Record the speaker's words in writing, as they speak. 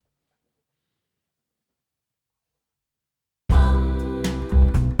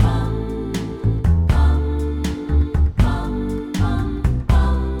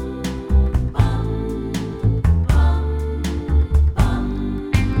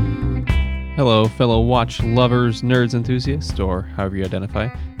Hello, fellow watch lovers, nerds, enthusiasts, or however you identify.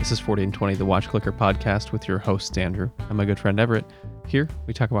 This is 40 and 20, the Watch Clicker podcast with your host, Andrew, and my good friend Everett. Here,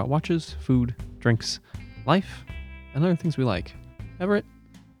 we talk about watches, food, drinks, life, and other things we like. Everett,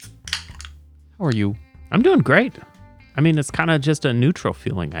 how are you? I'm doing great. I mean, it's kind of just a neutral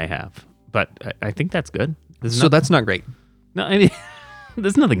feeling I have, but I think that's good. That's not great. No, I mean,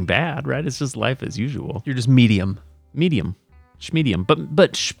 there's nothing bad, right? It's just life as usual. You're just medium. Medium. Schmedium.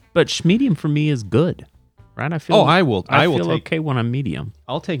 But schmedium for me is good, right? I feel I will take take okay when I'm medium.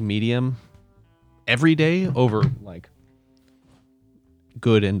 I'll take medium every day over like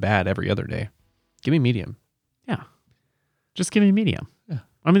good and bad every other day. Give me medium. Yeah. Just give me medium. Yeah.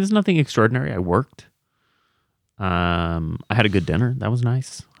 I mean, there's nothing extraordinary. I worked. I had a good dinner. That was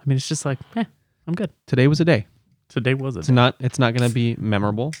nice. I mean, it's just like, I'm good. Today was a day. Today was It's not going to be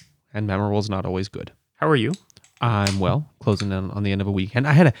memorable, and memorable is not always good. How are you? I'm well, closing in on the end of a weekend.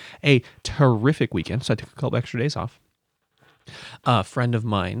 I had a terrific weekend, so I took a couple extra days off. A friend of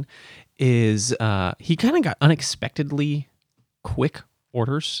mine is, he kind of got unexpectedly quick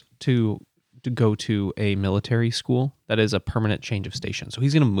orders to go to a military school that is a permanent change of station. So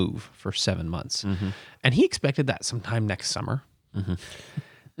he's going to move for 7 months. Mm-hmm. And he expected that sometime next summer. Mm-hmm.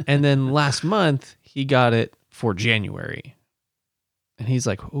 And then last month, he got it for January. And he's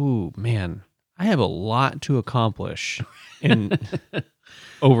like, oh, man, I have a lot to accomplish in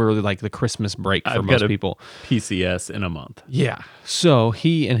over like the Christmas break for most people. PCS in a month. Yeah. So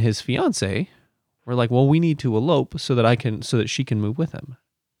he and his fiance were like, well, we need to elope so that she can move with him.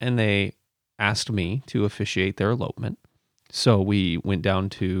 And they asked me to officiate their elopement. So we went down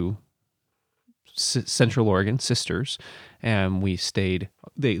to Central Oregon, Sisters, and we stayed.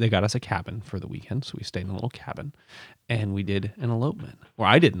 They got us a cabin for the weekend, so we stayed in a little cabin, and we did an elopement. Or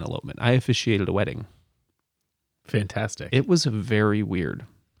I did an elopement. I officiated a wedding. Fantastic. It was very weird.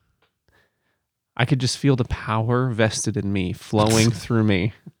 I could just feel the power vested in me flowing through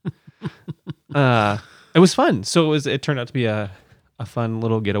me. It was fun. So it turned out to be a fun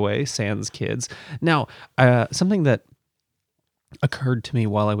little getaway, sans kids. Now, something that occurred to me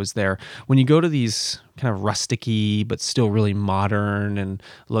while I was there, when you go to these kind of rusticy but still really modern and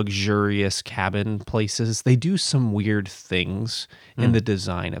luxurious cabin places, they do some weird things in the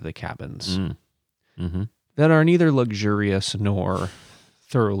design of the cabins that are neither luxurious nor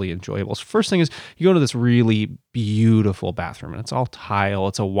thoroughly enjoyable. So first thing is you go to this really beautiful bathroom, and it's all tile.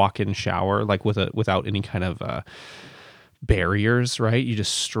 It's a walk-in shower, like without any kind of barriers, right? You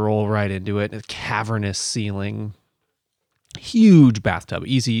just stroll right into it. A cavernous ceiling. Huge bathtub,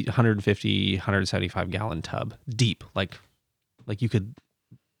 easy 150, 175 gallon tub, deep, like you could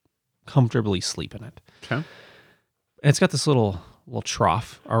comfortably sleep in it. Okay. And it's got this little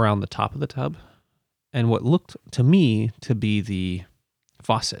trough around the top of the tub, and what looked to me to be the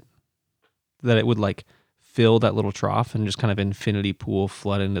faucet, that it would like fill that little trough and just kind of infinity pool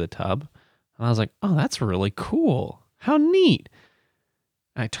flood into the tub. And I was like, oh, that's really cool. How neat.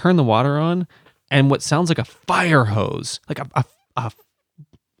 And I turned the water on, and what sounds like a fire hose, like a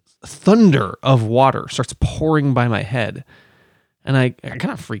thunder of water starts pouring by my head. And I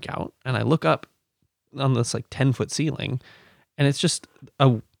kind of freak out, and I look up on this like 10-foot ceiling, and it's just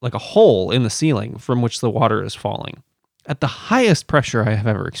a hole in the ceiling from which the water is falling at the highest pressure I have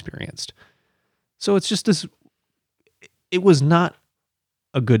ever experienced. So it's just this, it was not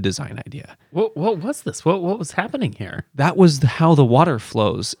a good design idea. What was this? What was happening here? That was how the water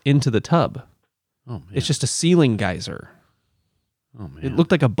flows into the tub. Oh, man. It's just a ceiling geyser. Oh, man. It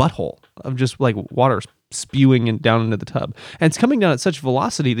looked like a butthole of just like water spewing down into the tub. And it's coming down at such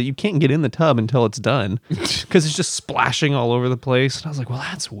velocity that you can't get in the tub until it's done because it's just splashing all over the place. And I was like, well,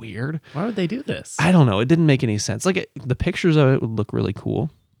 that's weird. Why would they do this? I don't know. It didn't make any sense. Like the pictures of it would look really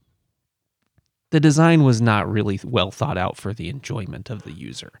cool. The design was not really well thought out for the enjoyment of the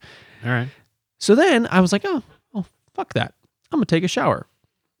user. All right. So then I was like, oh, fuck that. I'm going to take a shower.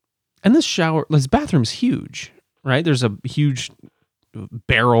 And this bathroom's huge, right? There's a huge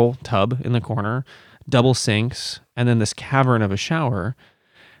barrel tub in the corner, double sinks, and then this cavern of a shower.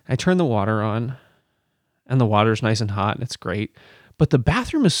 I turn the water on, and the water's nice and hot, and it's great. But the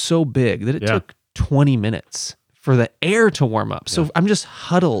bathroom is so big that it took 20 minutes for the air to warm up. So I'm just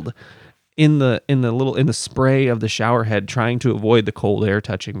huddled in the spray of the shower head, trying to avoid the cold air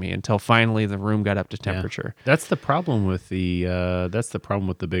touching me until finally the room got up to temperature. Yeah. That's the problem with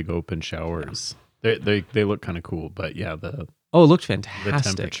the big open showers. They look kind of cool, but it looked fantastic. The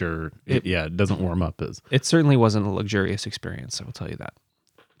temperature, it doesn't warm up as. It certainly wasn't a luxurious experience, I will tell you that.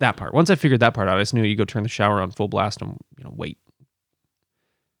 That part. Once I figured that part out, I just knew you go turn the shower on full blast and wait.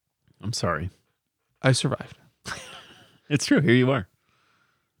 I'm sorry. I survived. It's true. Here you are.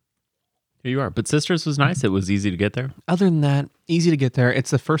 Here you are. But Sisters was nice. It was easy to get there. Other than that, easy to get there.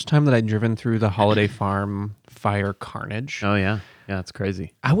 It's the first time that I'd driven through the Holiday Farm fire carnage. Oh, yeah. Yeah, it's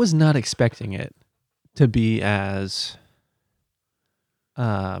crazy. I was not expecting it to be as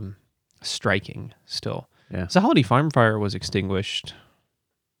striking still. Yeah. So Holiday Farm fire was extinguished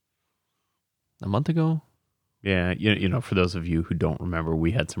a month ago. Yeah, you know, for those of you who don't remember,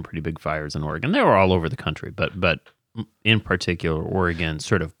 we had some pretty big fires in Oregon. They were all over the country, but in particular, Oregon,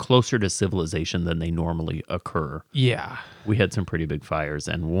 sort of closer to civilization than they normally occur. Yeah. We had some pretty big fires,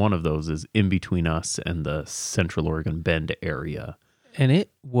 and one of those is in between us and the Central Oregon Bend area. And it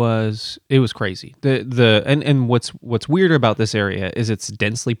was crazy. And what's weird about this area is it's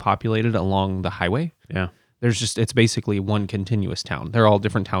densely populated along the highway. Yeah. It's basically one continuous town. They're all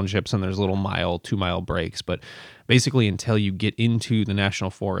different townships and there's little 2-mile breaks, but basically until you get into the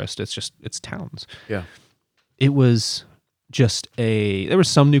national forest, it's towns. Yeah. It was there was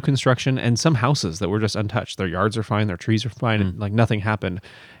some new construction and some houses that were just untouched. Their yards are fine, their trees are fine, and like nothing happened.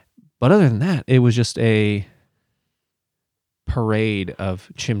 But other than that, it was just a parade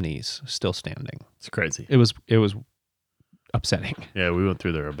of chimneys still standing. It's crazy. It was upsetting. Yeah, we went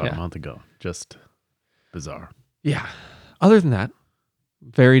through there about a month ago. Just bizarre. Yeah. Other than that,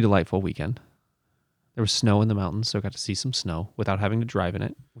 very delightful weekend. There was snow in the mountains, so I got to see some snow without having to drive in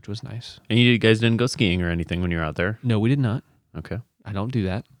it, which was nice. And you guys didn't go skiing or anything when you were out there? No, we did not. Okay. I don't do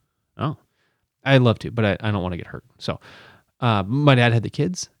that. Oh. I'd love to, but I don't want to get hurt. So my dad had the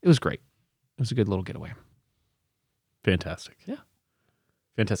kids. It was great. It was a good little getaway. Fantastic. Yeah.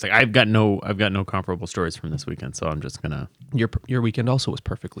 Fantastic. I've got no comparable stories from this weekend, so I'm just gonna. Your weekend also was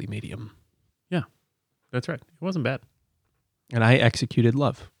perfectly medium. Yeah, that's right. It wasn't bad. And I executed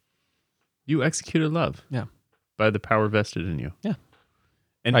love. You executed love. Yeah. By the power vested in you. Yeah.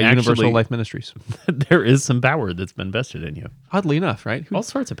 And By actually, Universal Life Ministries. there is some power that's been vested in you. Oddly enough, right? All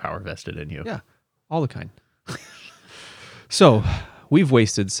sorts of power vested in you. Yeah. All the kind. So we've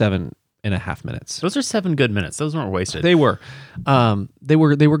wasted 7.5 minutes. Those are 7 good minutes. Those weren't wasted. They were. They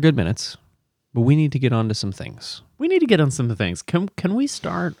were good minutes, but we need to get on to some things. We need to get on some things. Can we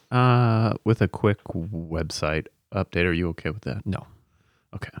start with a quick website update? Are you okay with that? No.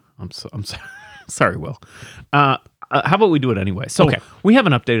 Okay. I'm sorry, Will. How about we do it anyway? So Okay. we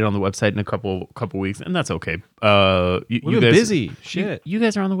haven't updated on the website in a couple weeks, and that's okay. We've been busy. Shit. You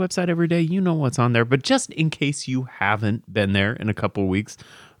guys are on the website every day. You know what's on there. But just in case you haven't been there in a couple weeks,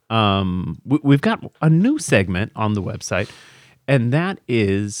 we've got a new segment on the website, and that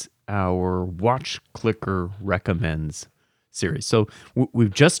is our Watch Clicker Recommends series. So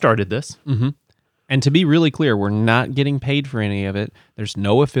we've just started this. Mm-hmm. And to be really clear, we're not getting paid for any of it. There's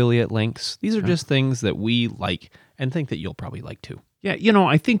no affiliate links. These are just things that we like and think that you'll probably like too. Yeah,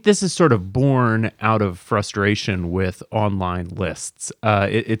 I think this is sort of born out of frustration with online lists.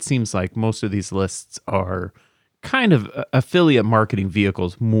 It seems like most of these lists are kind of affiliate marketing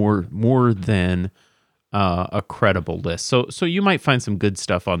vehicles more than a credible list. So you might find some good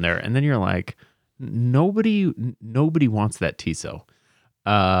stuff on there, and then you're like, nobody wants that TISO.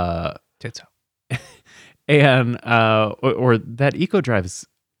 Titso. And or that EcoDrive is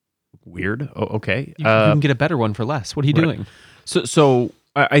weird. Okay, You can get a better one for less. What are you doing? So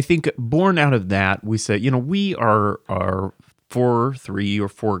I think born out of that, we say, we are 3 or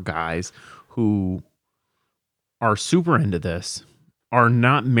 4 guys who are super into this, are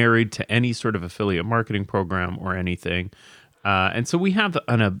not married to any sort of affiliate marketing program or anything, and so we have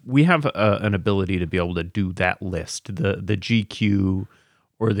an ability to be able to do that list, the GQ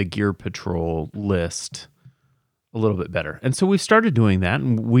or the Gear Patrol list, a little bit better. And so we started doing that,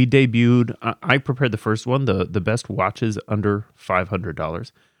 and we debuted. I prepared the first one, the best watches under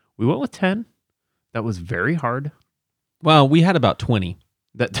 $500. We went with 10. That was very hard. Well, we had about 20.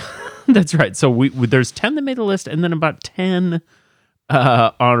 That's right. So there's 10 that made the list, and then about 10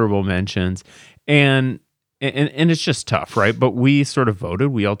 honorable mentions, and it's just tough, right? But we sort of voted.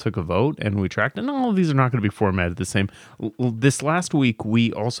 We all took a vote, and we tracked. And all of these are not going to be formatted the same. This last week,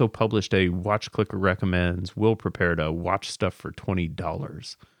 we also published a Watch Clicker Recommends. Will prepared a Watch Stuff for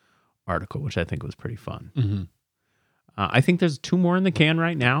 $20 article, which I think was pretty fun. Mm-hmm. I think there's 2 more in the can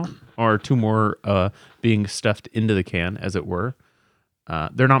right now, or 2 more being stuffed into the can, as it were.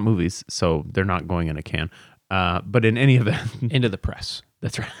 They're not movies, so they're not going in a can. But in any event, Into the press.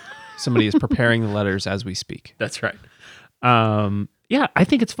 that's right. Somebody is preparing the letters as we speak. That's right. Yeah, I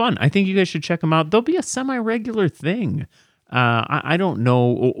think it's fun. I think you guys should check them out. They'll be a semi-regular thing. I don't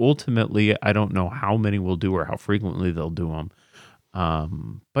know. Ultimately, I don't know how many we'll do or how frequently they'll do them.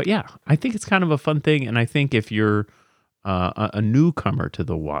 But yeah, I think it's kind of a fun thing. And I think if you're a newcomer to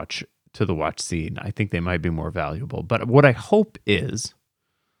the watch scene, I think they might be more valuable. But what I hope is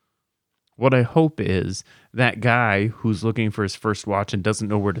What I hope is that guy who's looking for his first watch and doesn't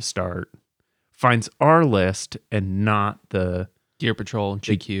know where to start finds our list and not the Gear Patrol,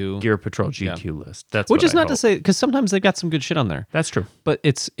 GQ. Gear Patrol GQ list. That's Which what is I not to hope. say, because sometimes they've got some good shit on there. That's true. But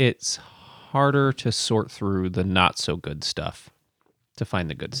it's harder to sort through the not so good stuff to find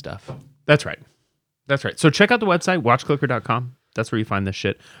the good stuff. That's right. That's right. So check out the website, watchclicker.com. That's where you find this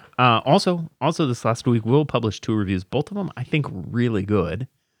shit. Also this last week, we'll publish 2 reviews. Both of them, I think, really good.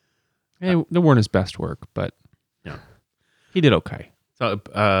 They weren't his best work, but Yeah. he did okay.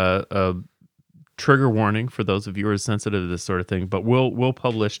 So, trigger warning for those of you who are sensitive to this sort of thing, but we'll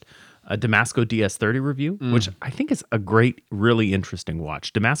publish a Damasco DS30 review, which I think is a great, really interesting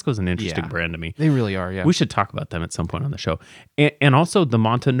watch. Damasco's an interesting Yeah. brand to me. They really are, yeah. We should talk about them at some point on the show. And also the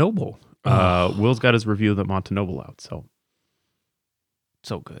Monta Noble. Will's got his review of the Monta Noble out, so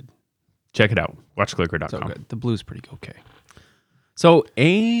So good. check it out. Watchclicker.com. So good. The blue's pretty okay. So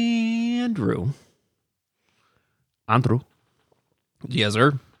Andrew, Yes,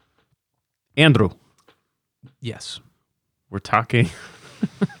 sir. Yes. we're talking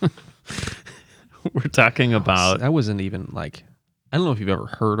about That wasn't even like, I don't know if you've ever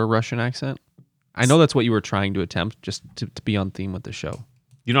heard a Russian accent. I know that's what you were trying to attempt, just to be on theme with the show.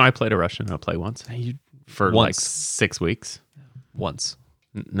 I played a Russian play once You for like once. 6 weeks. Once.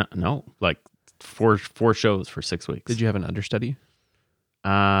 No, like four shows for 6 weeks. Did you have an understudy?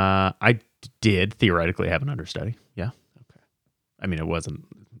 I did theoretically have an understudy. Yeah. Okay. I mean, it was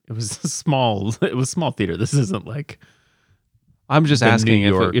small theater. This isn't like, I'm just The asking New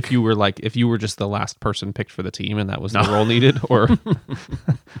York. if you were just the last person picked for the team and that was the role needed, or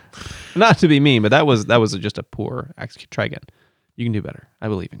not to be mean, but that was just a poor. Try again. You can do better. I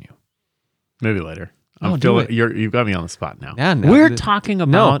believe in you. maybe later. No, do it. You've got me on the spot now. Yeah, no, We're the- talking No,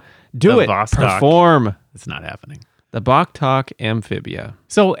 about do the it. Vostok. Perform It's not happening. the Boktok Amphibia.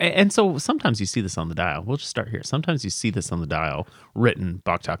 So sometimes you see this on the dial. We'll just start here. Sometimes you see this on the dial written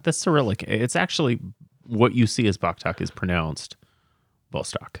Boktok. That's Cyrillic. It's actually what you see as Boktok is pronounced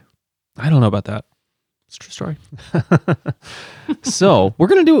Vostok. I don't know about that. It's a true story. So we're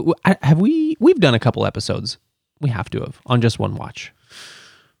gonna do it. We've done a couple episodes. We have to have on just one watch.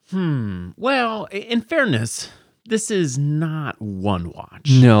 Well, in fairness, this is not one watch.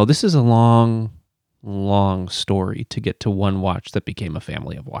 No, this is a long story to get to one watch that became a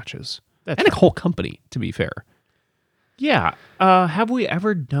family of watches That's and a whole company. To be fair, Yeah. Have we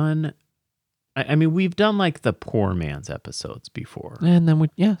ever done? I mean, we've done like the poor man's episodes before. and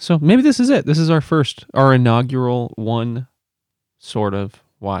then so maybe this is it. This is our inaugural one sort of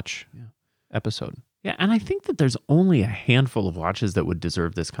watch episode. Yeah, and I think that there's only a handful of watches that would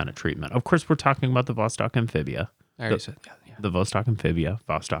deserve this kind of treatment. Of course, we're talking about the Vostok Amphibia. I already said yeah. The Vostok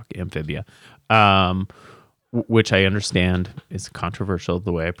Amphibia, which I understand is controversial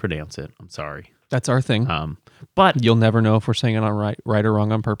the way I pronounce it. I'm sorry. That's our thing. But You'll never know if we're saying it on right or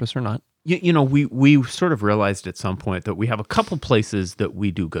wrong on purpose or not. we sort of realized at some point that we have a couple places that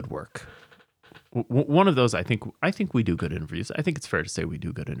we do good work. One of those, I think we do good interviews. I think it's fair to say we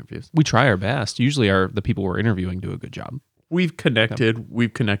do good interviews. We try our best. Usually, the people we're interviewing do a good job. We've connected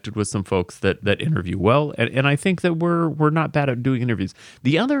with some folks that interview well, and I think that we're not bad at doing interviews.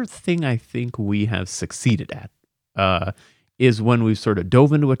 The other thing I think we have succeeded at is when we've sort of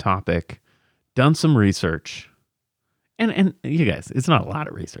dove into a topic, done some research, and you guys, it's not a lot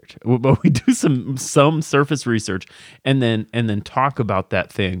of research, but we do some surface research, and then talk about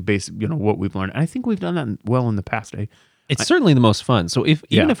that thing based, what we've learned. And I think we've done that well in the past. It's certainly the most fun. So even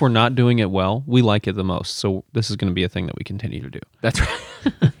Yeah. if we're not doing it well, we like it the most. So this is going to be a thing that we continue to do. That's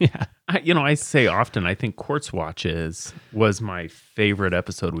right. Yeah. I say often, I think Quartz Watches was my favorite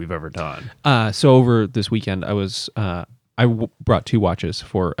episode we've ever done. So over this weekend, I brought 2 watches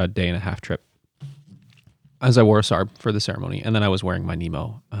for a day and a half trip. As I wore a Sarb for the ceremony, and then I was wearing my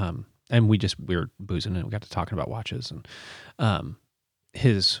Nemo. And we were boozing and we got to talking about watches. And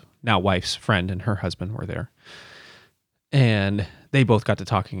his now wife's friend and her husband were there. And they both got to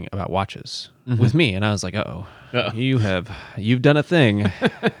talking about watches with me. And I was like, uh-oh. You've done a thing.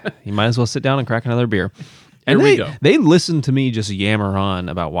 You might as well sit down and crack another beer. And Here we go. They listened to me just yammer on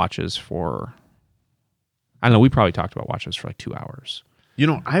about watches for, I don't know, we probably talked about watches for like 2 hours.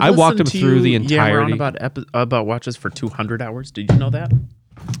 I walked listened them to through you the yammer on entirety. about watches for 200 hours. Did you know that?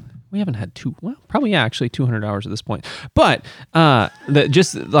 We haven't had probably actually 200 hours at this point. But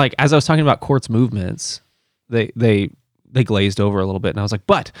just like as I was talking about quartz movements, they glazed over a little bit, and I was like,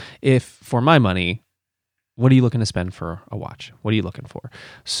 but if for my money, what are you looking to spend for a watch? What are you looking for?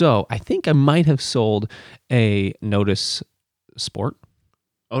 So I think I might have sold a Notice Sport,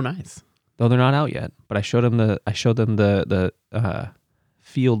 Oh, nice. though they're not out yet. But I showed them the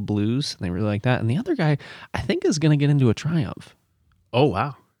Field Blues. They really like that. And the other guy, I think, is going to get into a Triumph. Oh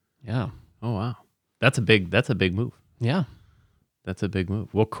wow. Yeah. Oh wow. That's a big move. Yeah. That's a big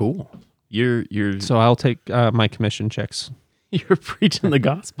move. Well, cool. You're So I'll take my commission checks. you're preaching the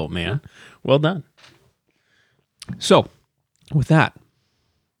gospel, man. Well done. So with that,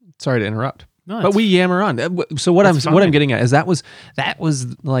 sorry to interrupt. No, But that's- we yammer on. So what That's I'm fine. getting at is that was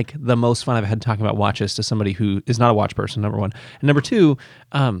like the most fun I've had talking about watches to somebody who is not a watch person. Number one, and number two,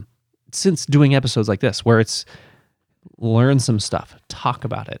 since doing episodes like this where it's learn some stuff, talk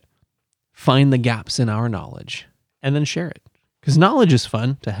about it, find the gaps in our knowledge, and then share it. Because knowledge is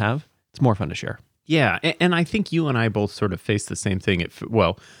fun to have. It's more fun to share. Yeah, and I think you and I both sort of face the same thing.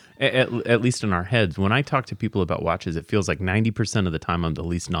 At least in our heads, when I talk to people about watches, it feels like 90% of the time I'm the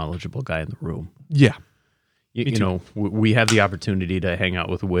least knowledgeable guy in the room. Yeah. You know, we have the opportunity to hang out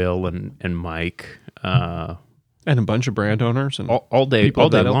with Will and Mike And a bunch of brand owners and all day people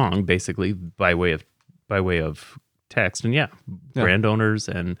that ilk. long, basically by way of text. And brand owners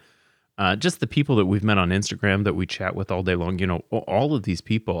and just the people that we've met on Instagram that we chat with all day long. You know, all of these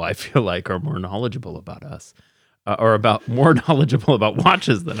people I feel like are more knowledgeable about us. Or more knowledgeable about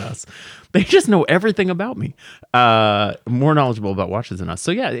watches than us. They just know everything about me. More knowledgeable about watches than us.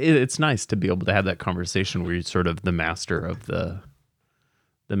 So yeah, it's nice to be able to have that conversation where you're sort of the master of the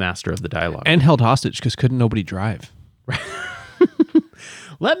dialogue. and held hostage because couldn't nobody drive.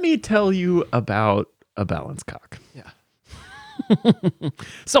 Let me tell you about a balance cock. Yeah.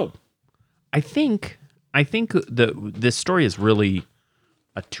 So, I think this story is really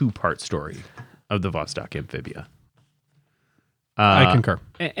a two-part story of the Vostok Amphibia. I concur.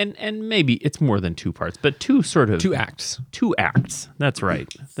 And maybe it's more than two parts, but two acts. Two acts. That's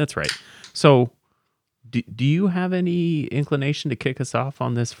right. That's right. So, do you have any inclination to kick us off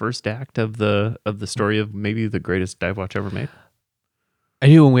on this first act of the story of maybe the greatest dive watch ever made? I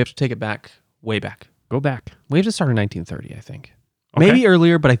do, and we have to take it back, way back. Go back. We have to start in 1930, I think. Okay. Maybe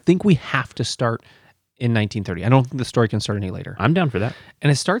earlier, but I think we have to start in 1930. I don't think the story can start any later. I'm down for that.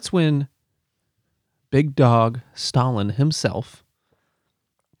 And it starts when Big Dog Stalin himself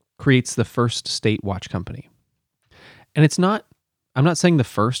creates the first state watch company. And I'm not saying the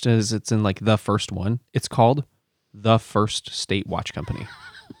first as it's in like the first one. It's called the First State Watch Company.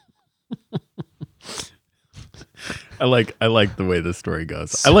 I like the way this story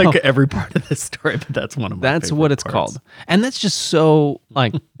goes. I like every part of this story, but that's one of my That's favorite what it's parts. called. And that's just so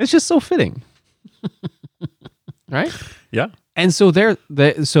it's just so fitting. Right? Yeah. And so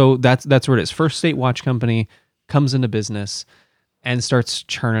so that's where it is. First State Watch Company comes into business and starts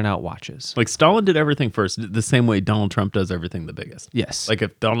churning out watches. Like Stalin did everything first, the same way Donald Trump does everything the biggest. Yes. Like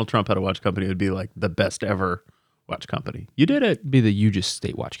if Donald Trump had a watch company, it would be like the best ever watch company. You did it. Be the hugest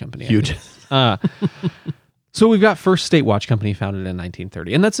state watch company. I Huge. think. So we've got First State Watch Company founded in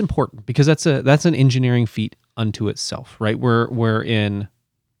 1930, and that's important because that's an engineering feat unto itself, right? We're in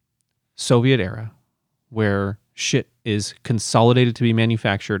Soviet era where shit is consolidated to be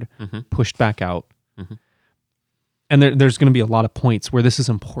manufactured, pushed back out. And there's going to be a lot of points where this is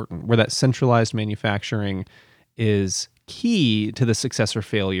important, where that centralized manufacturing is key to the success or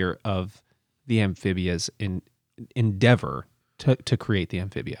failure of the Amphibia's endeavor to create the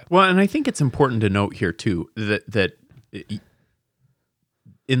Amphibia. Well, and I think it's important to note here too that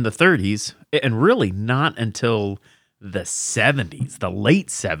in the 30s, and really not until the 70s, the late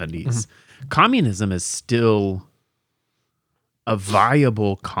 70s, communism is still a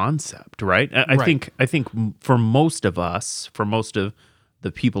viable concept, right? I think for most of us, for most of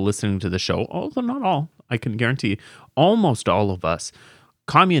the people listening to the show, although not all, I can guarantee, almost all of us,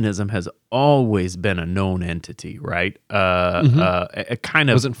 communism has always been a known entity, right? A kind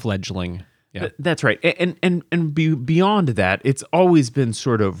of Wasn't fledgling. Yeah. That's right. And beyond that, it's always been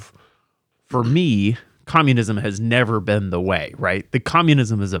sort of, for me, communism has never been the way, right? The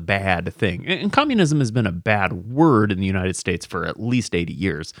communism is a bad thing. And communism has been a bad word in the United States for at least 80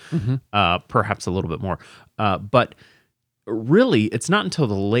 years, perhaps a little bit more. But really, it's not until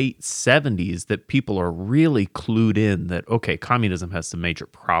the late 70s that people are really clued in that, okay, communism has some major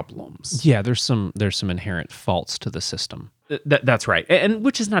problems. Yeah, there's some inherent faults to the system. That's right. And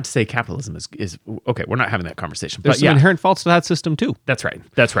which is not to say capitalism is okay, we're not having that conversation. There's But some yeah, inherent faults to that system too. that's right.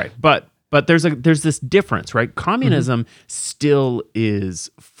 That's right. But there's this difference, right? Communism still is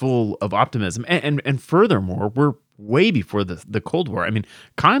full of optimism. And furthermore, we're way before the Cold War. I mean,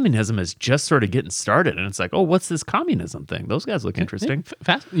 communism is just sort of getting started, and it's like, oh, what's this communism thing? Those guys look interesting.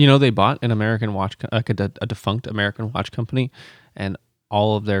 Fast. They bought an American watch, a defunct American watch company, and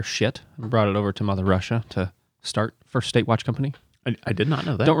all of their shit and brought it over to Mother Russia to start First State Watch Company. I did not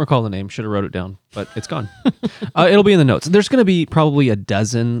know that. Don't recall the name. Should have wrote it down, but it's gone. It'll be in the notes. There's going to be probably a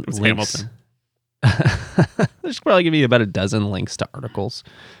dozen was links. Hamilton. There's probably going to be about a dozen links to articles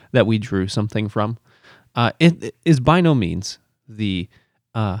that we drew something from. It is by no means the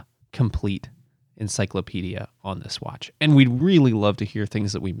complete encyclopedia on this watch, and we'd really love to hear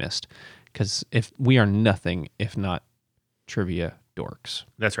things that we missed, because if we are nothing if not trivia dorks.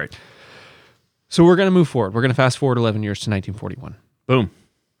 That's right. So we're going to move forward. We're going to fast forward 11 years to 1941. Boom.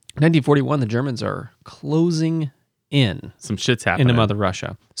 1941, the Germans are closing in Some shit's happening. into Mother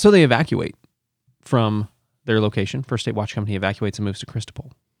Russia. So they evacuate from their location. First State Watch Company evacuates and moves to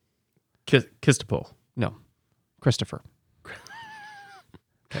Christopol. Kistopol. No, Christopher.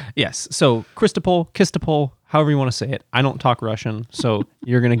 Yes, so Kistopol, however you want to say it. I don't talk Russian, so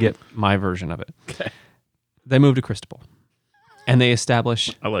you're going to get my version of it. Okay. They move to Christopol, and they establish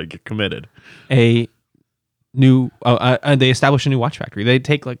I like it. Committed. a new watch factory. They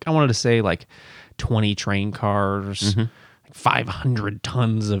take, like, I wanted to say, like 20 train cars, 500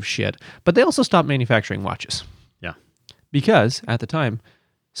 tons of shit. But they also stopped manufacturing watches. Yeah. Because at the time,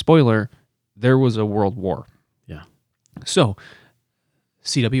 spoiler, there was a world war. Yeah. So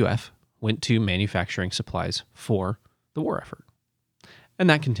CWF went to manufacturing supplies for the war effort. And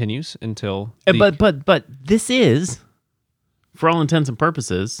that continues until But this is, for all intents and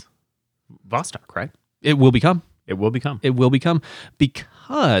purposes, Vostok, right? it will become. It will become. It will become,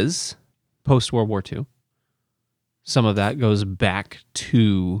 because post-World War II, some of that goes back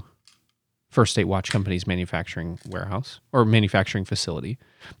to First State Watch Company's manufacturing warehouse or manufacturing facility.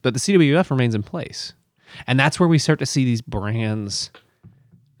 But the CWF remains in place. And that's where we start to see these brands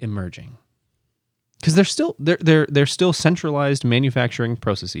emerging. Because they're still centralized manufacturing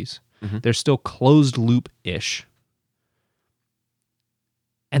processes. They're still closed loop-ish.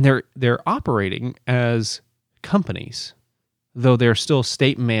 And they're operating as companies, though they're still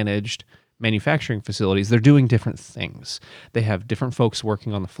state-managed manufacturing facilities. They're doing different things. They have different folks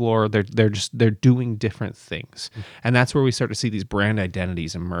working on the floor. They're doing different things, and that's where we start to see these brand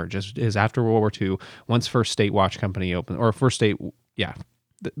identities emerge. As after World War II, once First State Watch Company opened, or First State,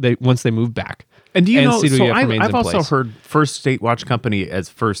 once they moved back. And do you know? CWF So remains I've in also place. heard First State Watch Company as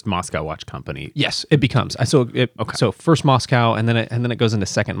First Moscow Watch Company. Yes, it becomes. So first Moscow, and then it goes into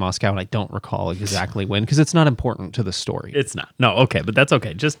Second Moscow, and I don't recall exactly when, because it's not important to the story. It's not. No, okay, but that's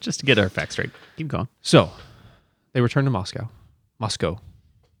okay. Just to get our facts straight. Keep going. So they return to Moscow. Musgrove.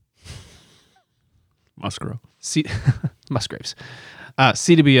 Musgraves.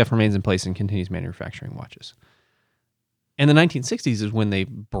 CWF remains in place and continues manufacturing watches. And the 1960s is when they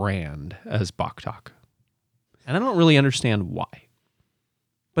brand as Baktok. And I don't really understand why.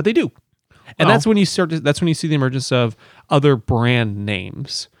 But they do. And that's when you see the emergence of other brand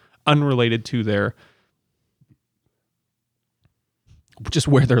names unrelated to their just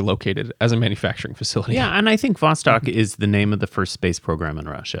where they're located as a manufacturing facility. Yeah, and I think Vostok is the name of the first space program in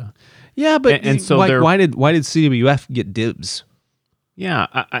Russia. Yeah, but and so why did CWF get dibs? Yeah,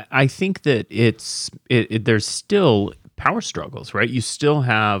 I think that there's still power struggles, right? You still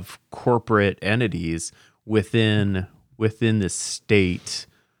have corporate entities within the state.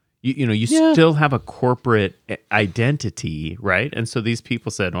 You still have a corporate identity, right? And so these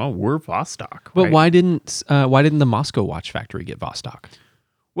people said, "Oh, we're Vostok." But right? why didn't the Moscow watch factory get Vostok?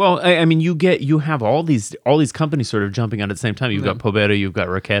 Well, I mean, you have all these companies sort of jumping out at the same time. You've got Pobeda, you've got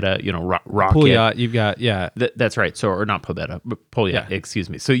Raketa, Rocket. Polyot, you've got That's right. So, or not Pobeda, but Polyot. Excuse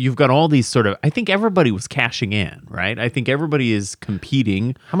me. So you've got all these sort of. I think everybody was cashing in, right? I think everybody is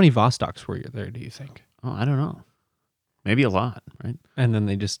competing. How many Vostoks were there? Do you think? Oh, I don't know. Maybe a lot, right? And then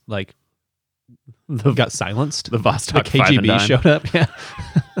they just got silenced. The Vostok the KGB showed up. Yeah.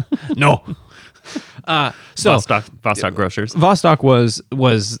 No. So Vostok Grocers. Vostok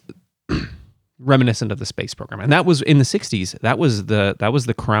was reminiscent of the space program, and that was in the 60s. That was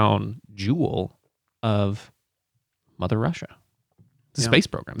the crown jewel of Mother Russia. The space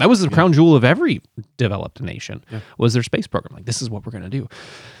program. That was the crown jewel of every developed nation. Yeah. Was their space program. Like, this is what we're going to do.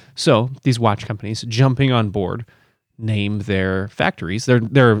 So these watch companies jumping on board name their factories.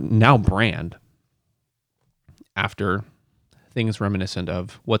 They're now brand after things reminiscent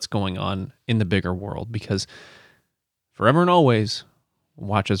of what's going on in the bigger world, because forever and always,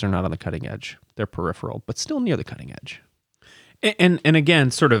 watches are not on the cutting edge. They're peripheral, but still near the cutting edge. And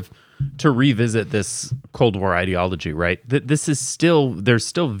again, sort of to revisit this Cold War ideology, right? There's still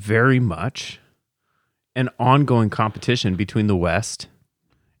very much an ongoing competition between the West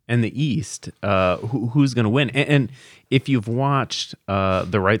and the East. Who's going to win? And if you've watched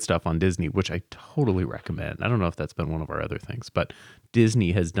The Right Stuff on Disney, which I totally recommend, I don't know if that's been one of our other things, but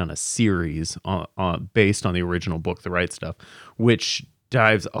Disney has done a series based on the original book, The Right Stuff, which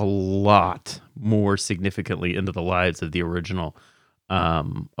dives a lot more significantly into the lives of the original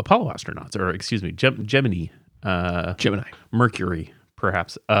Apollo astronauts, or excuse me, Gemini, Mercury,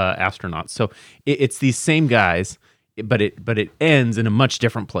 perhaps astronauts. So it's these same guys, but it ends in a much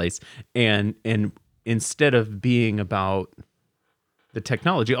different place, and instead of being about the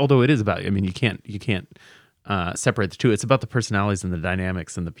technology, although it is about, I mean, you can't separate the two. It's about the personalities and the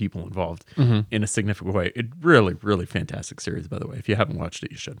dynamics and the people involved in a significant way. It really, really fantastic series, by the way. If you haven't watched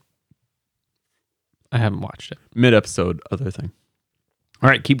it, you should. I haven't watched it. Mid-episode, other thing. All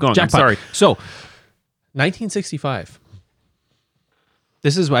right, keep going. Jackpot. I'm sorry. So, 1965.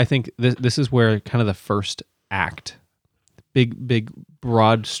 This is, I think, this is where kind of the first act, big,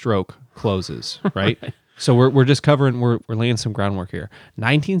 broad stroke closes, right? So we're just covering, we're laying some groundwork here.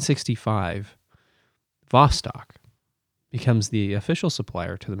 1965, Vostok becomes the official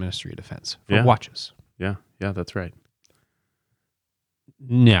supplier to the Ministry of Defense for watches. Yeah, that's right.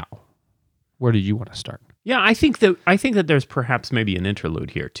 Now, where do you want to start? Yeah, I think that there's perhaps maybe an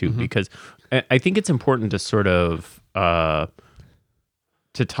interlude here too, because I think it's important to sort of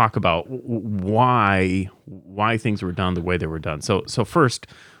to talk about why things were done the way they were done. So first,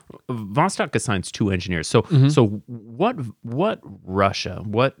 Vostok assigns 2 engineers. So what Russia,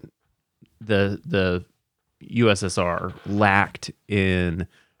 what the USSR lacked in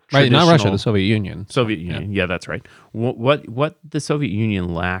right, not Russia, the Soviet Union. Soviet Union, yeah, that's right. What the Soviet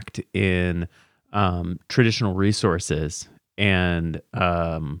Union lacked in traditional resources and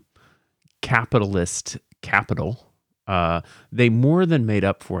capitalist capital, they more than made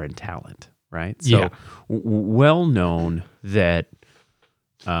up for in talent, right? So well known that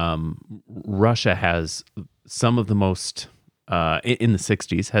Russia has some of the most, in the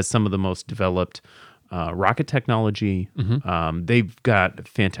 60s, has some of the most developed rocket technology. They've got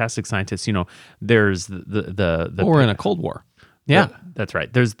fantastic scientists. You know, there's the or in a Cold War. Yeah, that's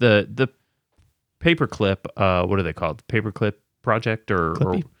right. There's the paperclip. What are they called? Paperclip project or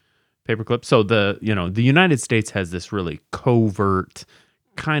paperclip. So the United States has this really covert,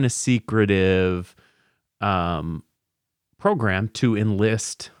 kind of secretive program to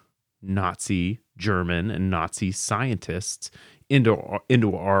enlist Nazi, German, and Nazi scientists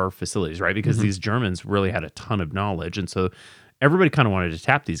into our facilities, right? Because these Germans really had a ton of knowledge, and so everybody kind of wanted to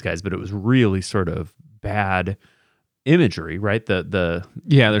tap these guys, but it was really sort of bad imagery, right?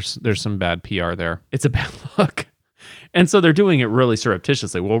 There's some bad PR there. It's a bad look. And so they're doing it really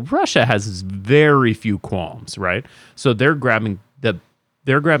surreptitiously. Well, Russia has very few qualms, right? So they're grabbing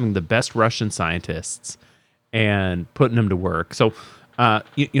the best Russian scientists and putting them to work. So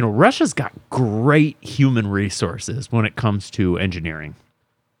Russia's got great human resources when it comes to engineering.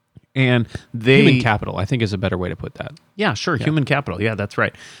 And human capital, I think, is a better way to put that. Yeah, sure, human capital. Yeah, that's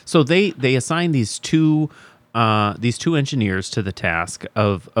right. So they assign these two engineers to the task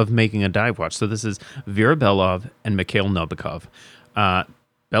of making a dive watch. So this is Vera Belov and Mikhail Novikov.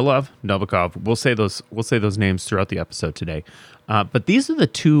 Belov, Novikov. We'll say those names throughout the episode today. But these are the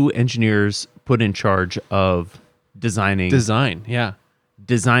 2 engineers put in charge of designing,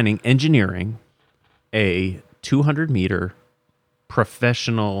 engineering a 200-meter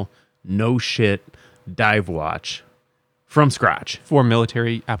professional no shit dive watch from scratch for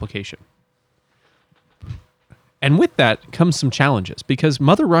military application. And with that comes some challenges, because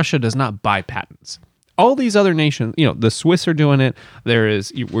Mother Russia does not buy patents. All these other nations, the Swiss are doing it.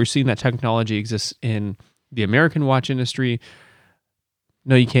 We're seeing that technology exists in the American watch industry.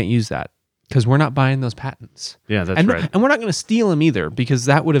 No, you can't use that because we're not buying those patents. Yeah, that's right. And we're not going to steal them either, because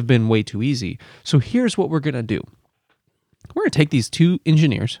that would have been way too easy. So here's what we're going to do. We're going to take these 2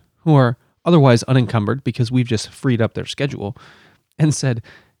 engineers who are otherwise unencumbered because we've just freed up their schedule and said,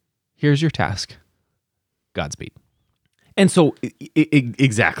 here's your task. Godspeed. And so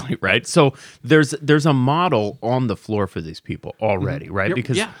exactly, right? So there's a model on the floor for these people already, right?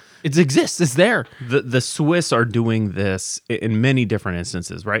 Because it exists. It's there. The Swiss are doing this in many different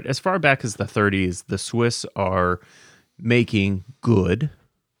instances, right? As far back as the 30s, the Swiss are making good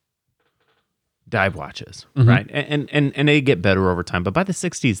dive watches, right? And they get better over time. But by the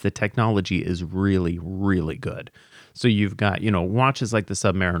 60s, the technology is really, really good. So you've got, watches like the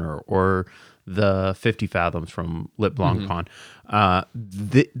Submariner or the 50 Fathoms from Lit Blancpain.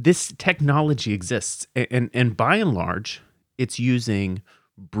 This technology exists. And by and large, it's using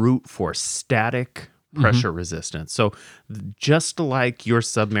brute force, static pressure resistance. So just like your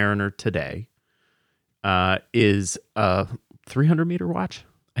Submariner today is a 300-meter watch.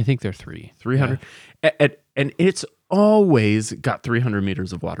 I think they're 300. 300. And it's always got 300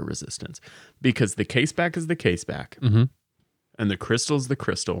 meters of water resistance because the case back is the case back and the crystal is the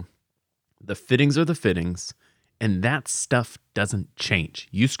crystal. The fittings are the fittings, and that stuff doesn't change.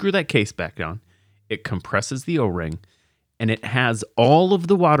 You screw that case back on, it compresses the O-ring, and it has all of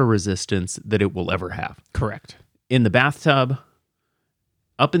the water resistance that it will ever have. Correct. In the bathtub,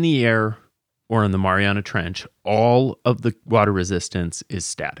 up in the air, or in the Mariana Trench, all of the water resistance is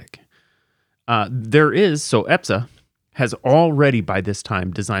static. So EPSA has already by this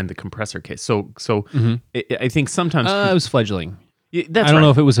time designed the compressor case. So I think sometimes It was fledgling. that's I don't right. know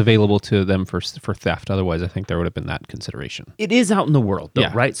if it was available to them for theft. Otherwise, I think there would have been that consideration. It is out in the world, though,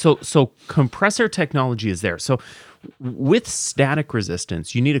 Yeah. right? So compressor technology is there. So with static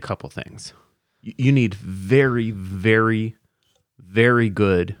resistance, you need a couple things. You need very, very, very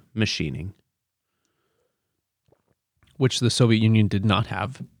good machining. Which the Soviet Union did not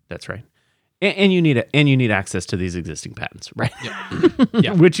have. That's right. And you need access to these existing patents, right?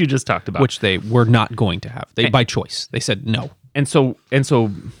 Yeah. Which you just talked about. Which they were not going to have. They by choice. They said no. And so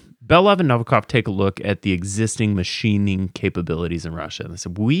Belov and Novikov take a look at the existing machining capabilities in Russia. And they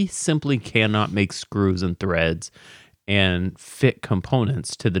said, we simply cannot make screws and threads and fit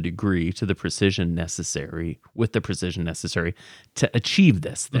components to the precision necessary, to achieve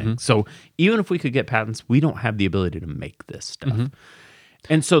this thing. So even if we could get patents, we don't have the ability to make this stuff.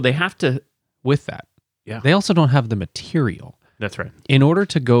 And so they have to... With that, Yeah. they also don't have the material. That's right. In order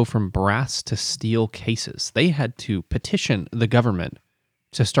to go from brass to steel cases, they had to petition the government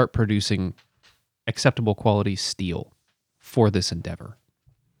to start producing acceptable quality steel for this endeavor.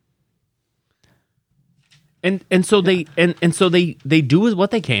 And so they do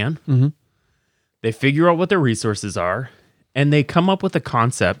what they can. They figure out what their resources are, and they come up with a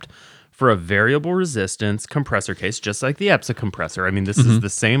concept for a variable resistance compressor case, just like the EPSA compressor. I mean, this is the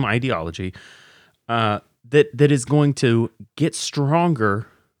same ideology that is going to get stronger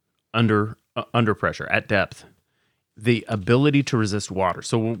under pressure at depth. The ability to resist water.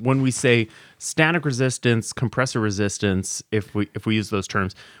 So when we say static resistance, compressor resistance, if we use those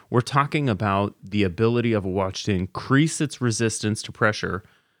terms, we're talking about the ability of a watch to increase its resistance to pressure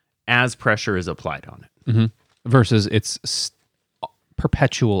as pressure is applied on it. Versus its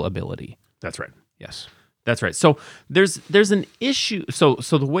perpetual ability. That's right. Yes. That's right. So there's an issue. So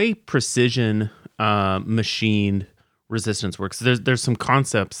the way precision machined resistance works, there's some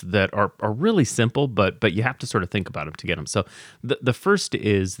concepts that are really simple, but you have to sort of think about them to get them. So the first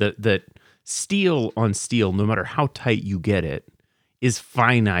is that steel on steel, no matter how tight you get it, is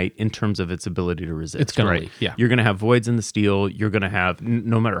finite in terms of its ability to resist. It's going right? to leak. Yeah. You're going to have voids in the steel. You're going to have,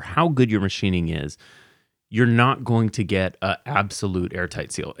 no matter how good your machining is, you're not going to get an absolute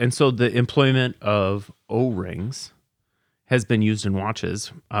airtight seal. And so the employment of O-rings has been used in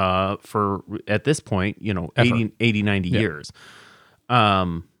watches for, at this point, 80, 90 years.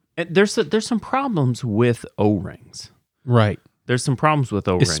 And there's some problems with O-rings. Right. There's some problems with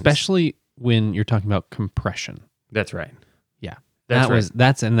O-rings. Especially when you're talking about compression. That's right. Yeah. That's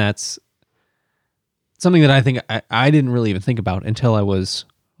That's something that I think I didn't really even think about until I was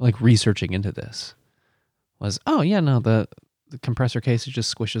like researching into this. The compressor case, it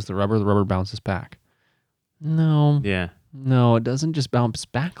just squishes the rubber bounces back. No, it doesn't just bounce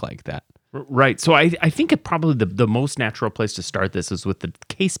back like that. Right. So I think probably the most natural place to start this is with the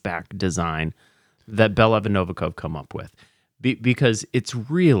case back design that Belov and Novikov come up with. Because it's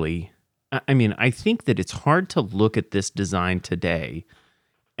really, I mean, I think that it's hard to look at this design today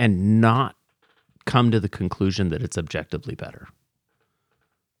and not come to the conclusion that it's objectively better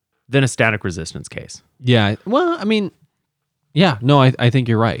than a static resistance case. Yeah. Well, I mean, yeah. No, I think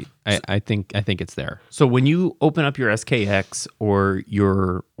you're right. I think it's there. So when you open up your SKX or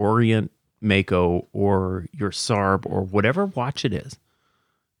your Orient Mako or your Sarb or whatever watch it is,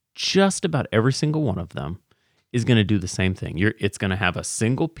 just about every single one of them is going to do the same thing. It's going to have a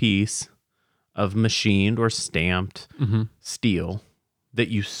single piece of machined or stamped steel that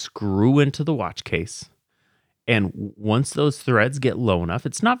you screw into the watch case. And once those threads get low enough,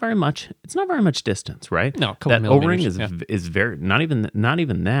 it's not very much distance, right? No, a couple that O-ring millimeters, is very not even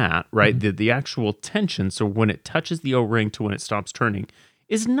that, right? The actual tension, so when it touches the O-ring to when it stops turning,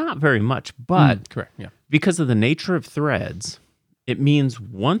 is not very much. But correct. Yeah. because of the nature of threads, it means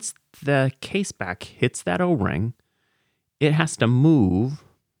once the case back hits that O-ring, it has to move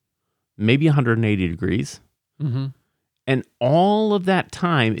maybe 180 degrees. And all of that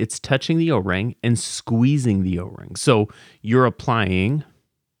time, it's touching the O-ring and squeezing the O-ring. So you're applying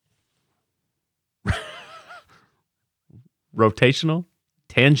rotational,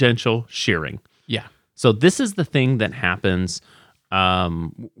 tangential shearing. Yeah. So this is the thing that happens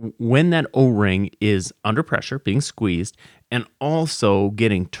when that O-ring is under pressure, being squeezed, and also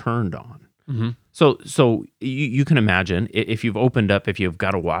getting turned on. So you can imagine if you've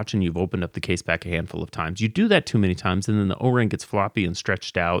got a watch and you've opened up the case back a handful of times, you do that too many times, and then the O-ring gets floppy and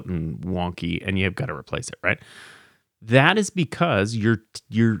stretched out and wonky, and you've got to replace it, right? That is because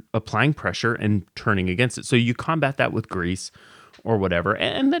you're applying pressure and turning against it. So you combat that with grease or whatever,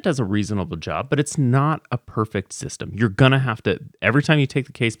 and that does a reasonable job, but it's not a perfect system. You're gonna have to, every time you take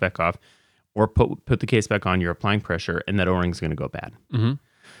the case back off or put the case back on, you're applying pressure, and that O-ring's gonna go bad.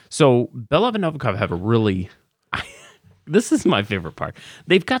 So Belov and Novikov have a really, this is my favorite part.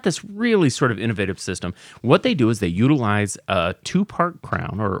 They've got this really sort of innovative system. What they do is they utilize a 2-part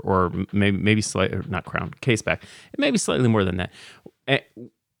crown, or maybe slightly, not crown, case back, maybe slightly more than that.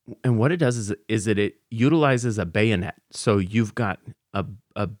 And what it does is that it utilizes a bayonet. So you've got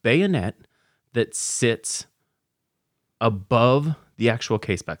a bayonet that sits above the actual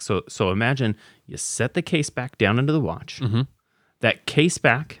case back. So imagine you set the case back down into the watch. That case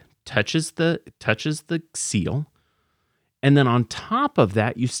back touches the seal, and then on top of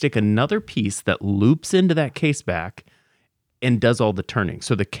that, you stick another piece that loops into that case back and does all the turning.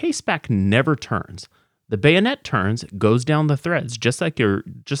 So the case back never turns. The bayonet turns, goes down the threads, just like your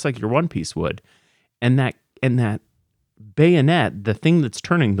one piece would, and that bayonet, the thing that's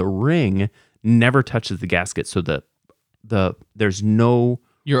turning, the ring, never touches the gasket. So there's no.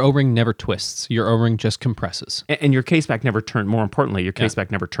 Your O-ring never twists. Your O-ring just compresses. And your case back never turns. More importantly, your case back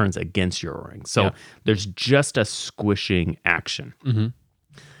never turns against your O-ring. So there's just a squishing action.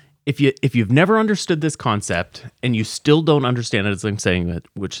 If you've never understood this concept and you still don't understand it as I'm saying it,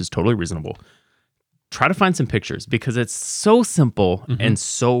 which is totally reasonable, try to find some pictures because it's so simple and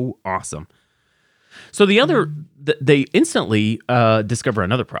so awesome. So they instantly discover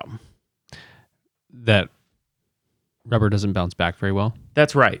another problem. That rubber doesn't bounce back very well.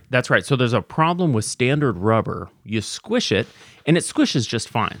 That's right. So there's a problem with standard rubber. You squish it, and it squishes just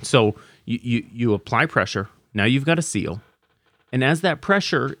fine. So you apply pressure. Now you've got a seal. And as that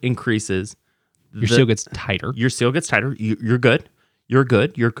pressure increases, your seal gets tighter. You're good. You're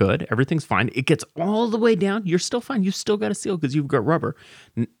good. Everything's fine. It gets all the way down. You're still fine. You still got a seal because you've got rubber.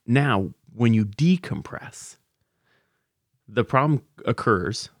 Now, when you decompress, the problem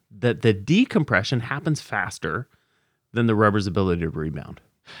occurs that the decompression happens faster than the rubber's ability to rebound.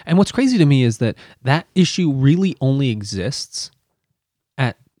 And what's crazy to me is that issue really only exists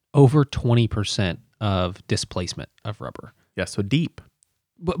at over 20% of displacement of rubber. Yeah, so deep.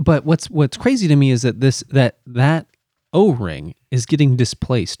 But what's crazy to me is that that O-ring is getting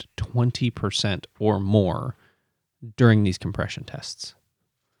displaced 20% or more during these compression tests.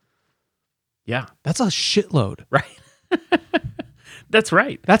 Yeah. That's a shitload. Right. That's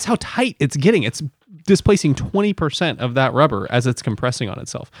right. That's how tight it's getting. It's displacing 20% of that rubber as it's compressing on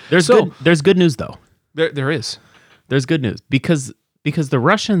itself. There's good news though. There is. There's good news because the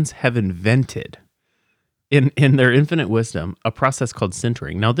Russians have invented in their infinite wisdom a process called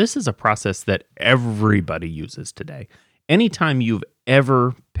sintering. Now this is a process that everybody uses today. Anytime you've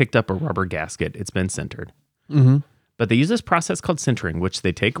ever picked up a rubber gasket, it's been sintered. But they use this process called sintering, which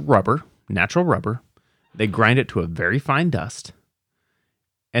they take rubber, natural rubber, they grind it to a very fine dust,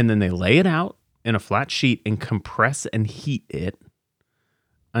 and then they lay it out in a flat sheet and compress and heat it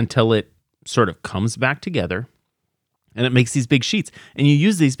until it sort of comes back together, and it makes these big sheets. And you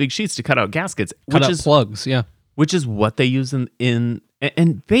use these big sheets to cut out gaskets, Plugs, yeah. Which is what they use in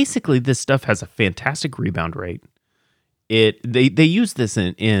and basically this stuff has a fantastic rebound rate. They use this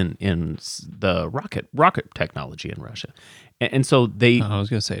in the rocket technology in Russia, and so they. I was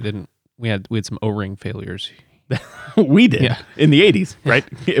gonna say we had some O-ring failures. We did in the 80s, right?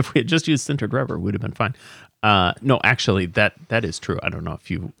 If we had just used sintered rubber, it would have been fine. No, actually, that is true. I don't know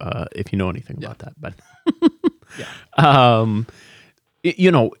if you know anything about that, but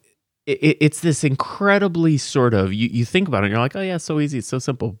it's this incredibly sort of you think about it, and you're like, oh yeah, it's so easy, it's so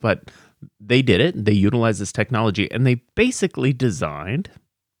simple, but they did it. They utilized this technology, and they basically designed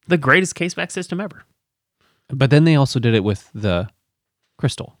the greatest case back system ever. But then they also did it with the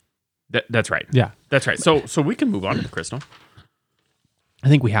crystal. That's right. Yeah, that's right. So we can move on to the crystal. I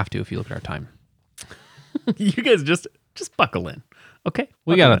think we have to if you look at our time. You guys just buckle in, okay?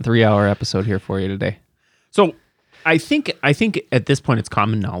 We got a 3-hour episode here for you today. So I think at this point it's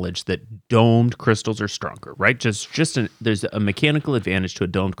common knowledge that domed crystals are stronger, right? There's a mechanical advantage to a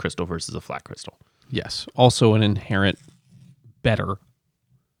domed crystal versus a flat crystal. Yes. Also an inherent better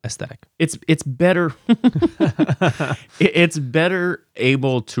aesthetic. It's better. It's better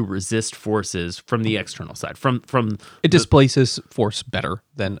able to resist forces from the external side. From it displaces force better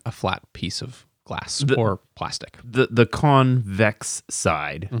than a flat piece of glass or plastic. The convex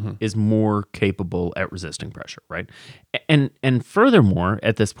side is more capable at resisting pressure, right? And furthermore,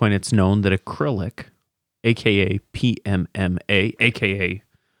 at this point, it's known that acrylic, aka PMMA, aka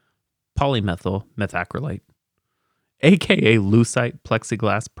polymethyl methacrylate, aka lucite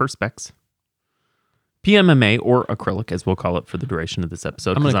plexiglass perspex, PMMA or acrylic, as we'll call it for the duration of this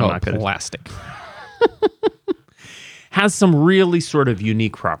episode. I'm going to call it plastic. Has some really sort of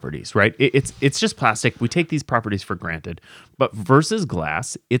unique properties, right? It's just plastic. We take these properties for granted, but versus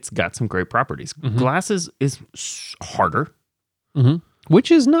glass, it's got some great properties. Glass is harder,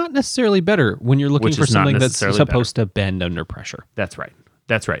 which is not necessarily better when you're looking Which for is not something that's necessarily supposed to bend under pressure. That's right.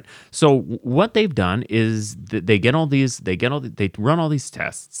 That's right. So what they've done is they run all these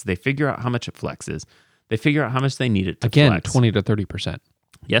tests. They figure out how much it flexes. They figure out how much they need it to Again, flex. 20 to 30%.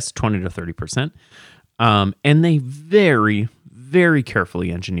 Yes, 20 to 30%. And they very, very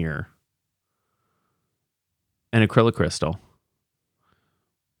carefully engineer an acrylic crystal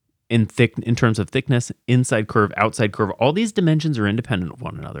in terms of thickness, inside curve, outside curve. All these dimensions are independent of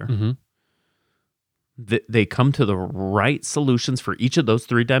one another. They come to the right solutions for each of those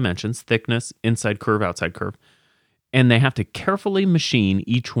three dimensions: thickness, inside curve, outside curve. And they have to carefully machine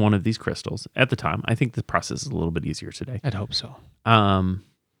each one of these crystals at the time. I think the process is a little bit easier today. I'd hope so.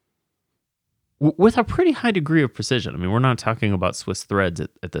 With a pretty high degree of precision. I mean, we're not talking about Swiss threads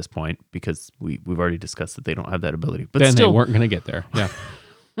at this point because we've already discussed that they don't have that ability. But then still, they weren't going to get there. Yeah.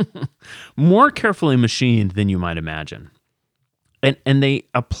 more carefully machined than you might imagine. And they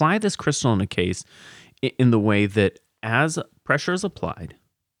apply this crystal in a case in the way that as pressure is applied,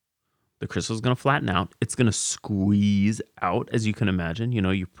 the crystal is going to flatten out. It's going to squeeze out, as you can imagine. You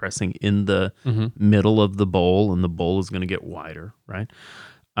know, you're pressing in the middle of the bowl, and the bowl is going to get wider, right?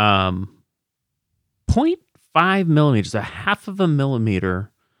 0.5 millimeters, a half of a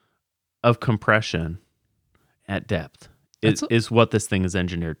millimeter of compression at depth is what this thing is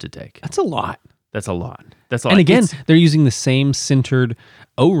engineered to take. That's a lot. That's a lot. That's a lot. And again, they're using the same sintered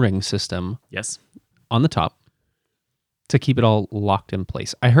O-ring system Yes. on the top to keep it all locked in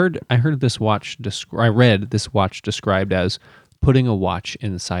place. I read this watch described as putting a watch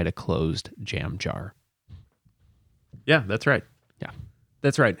inside a closed jam jar. Yeah, that's right. Yeah.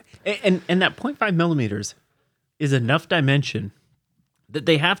 That's right. And that 0.5 millimeters is enough dimension that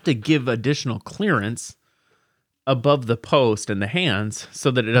they have to give additional clearance above the post and the hands so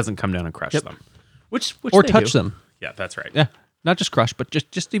that it doesn't come down and crush them. Which Or they touch do. them. Yeah, that's right. Yeah. Not just crush, but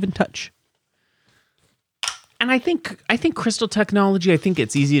just even touch. And I think crystal technology, I think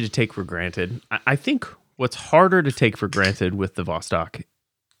it's easy to take for granted. I think what's harder to take for granted with the Vostok,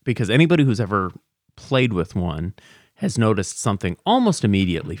 because anybody who's ever played with one has noticed something almost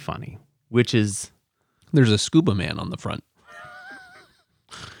immediately funny, which is... There's a scuba man on the front.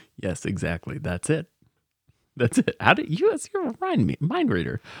 Yes, exactly. That's it. That's it. How did you're a mind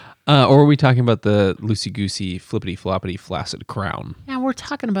reader. Or are we talking about the loosey-goosey, flippity-floppity, flaccid crown? Yeah, we're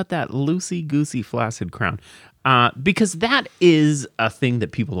talking about that loosey-goosey, flaccid crown. Because that is a thing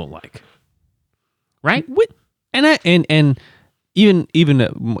that people don't like. Right? And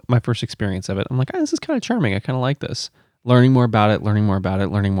even my first experience of it, I'm like, this is kind of charming. I kind of like this. Learning more about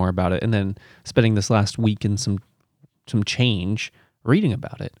it, and then spending this last week in some change reading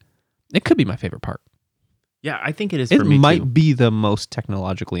about it. It could be my favorite part. Yeah, I think it is for me, It might too. be the most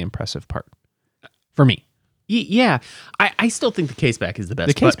technologically impressive part for me. Yeah, I still think the case back is the best.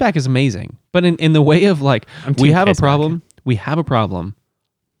 The case back is amazing, but in the way of like, we have a problem. We have a problem.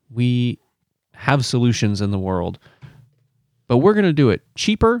 We have solutions in the world, but we're going to do it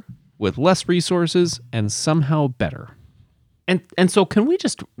cheaper with less resources and somehow better. And so can we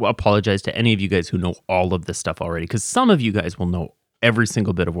just apologize to any of you guys who know all of this stuff already? Because some of you guys will know every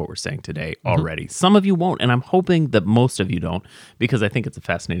single bit of what we're saying today already. Some of you won't, and I'm hoping that most of you don't, because I think it's a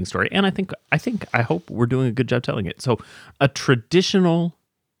fascinating story, and I hope we're doing a good job telling it. So a traditional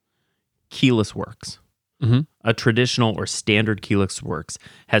keyless works, a traditional or standard keyless works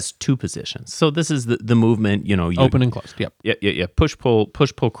has two positions. So this is the movement, you Open and closed. Yep. Yeah. Push pull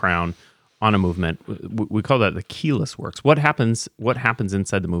crown on a movement. We call that the keyless works. What happens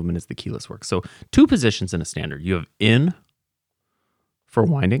inside the movement is the keyless works. So two positions in a standard. You have in for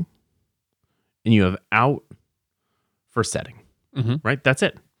winding, and you have out for setting. Right? That's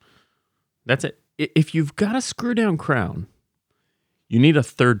it. If you've got a screw down crown, you need a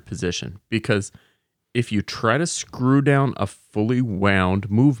third position, because if you try to screw down a fully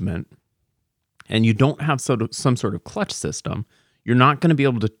wound movement and you don't have some sort of clutch system, you're not going to be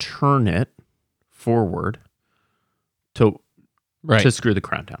able to turn it forward to screw the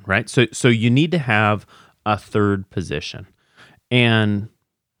crown down, right? So you need to have a third position. And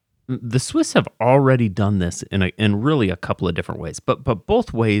the Swiss have already done this in really a couple of different ways, but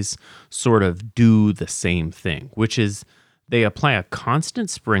both ways sort of do the same thing, which is they apply a constant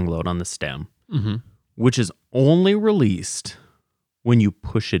spring load on the stem, which is only released when you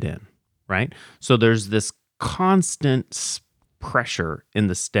push it in, right? So there's this constant pressure in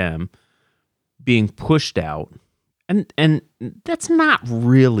the stem being pushed out, and that's not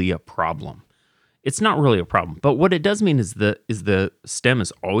really a problem. It's not really a problem. But what it does mean is the stem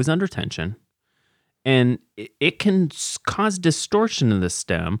is always under tension, and it can cause distortion in the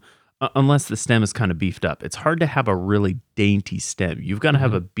stem unless the stem is kind of beefed up. It's hard to have a really dainty stem. You've got to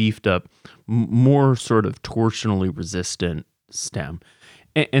have a beefed up, more sort of torsionally resistant stem.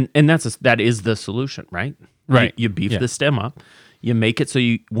 And that is the solution, right? Right. You beef the stem up. You make it so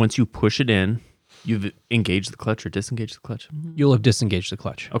once you push it in, you've engaged the clutch or disengaged the clutch. You'll have disengaged the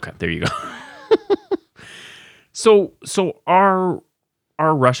clutch. Okay, there you go. So our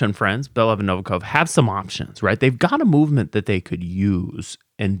Russian friends, Belov and Novikov, have some options, right? They've got a movement that they could use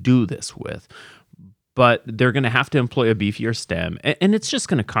and do this with, but they're going to have to employ a beefier stem, and it's just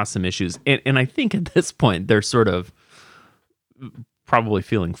going to cause some issues. And I think at this point, they're sort of probably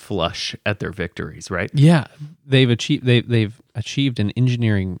feeling flush at their victories, right? Yeah, they've achieved an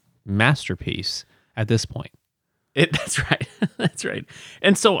engineering masterpiece at this point. That's right. That's right.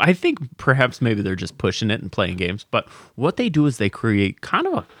 And so I think perhaps maybe they're just pushing it and playing games. But what they do is they create kind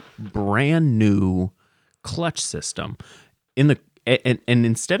of a brand new clutch system and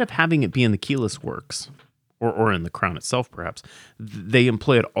instead of having it be in the keyless works or in the crown itself, perhaps, they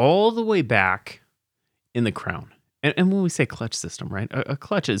employ it all the way back in the crown. And when we say clutch system, right, a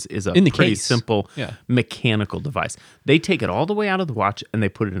clutch is a pretty simple mechanical device. They take it all the way out of the watch and they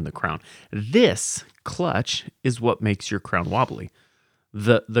put it in the crown. This clutch is what makes your crown wobbly.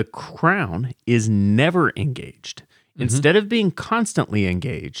 The crown is never engaged. Instead of being constantly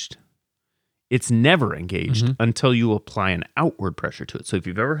engaged, it's never engaged until you apply an outward pressure to it. So if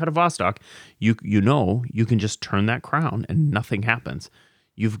you've ever had a Vostok, you know you can just turn that crown and nothing happens.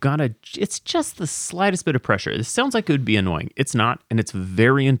 You've got to, it's just the slightest bit of pressure. This sounds like it would be annoying. It's not, and it's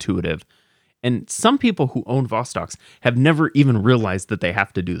very intuitive. And some people who own Vostoks have never even realized that they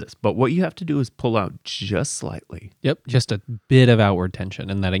have to do this. But what you have to do is pull out just slightly. Yep, just a bit of outward tension,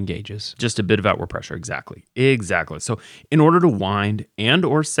 and that engages. Just a bit of outward pressure, exactly. So in order to wind and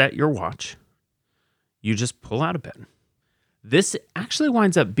or set your watch, you just pull out a bit. This actually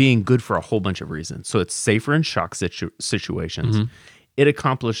winds up being good for a whole bunch of reasons. So it's safer in shock situations. It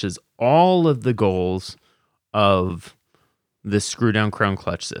accomplishes all of the goals of the screw-down crown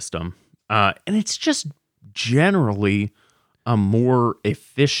clutch system. And it's just generally a more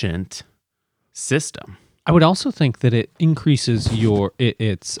efficient system. I would also think that it increases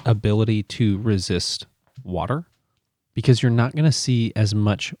its ability to resist water because you're not going to see as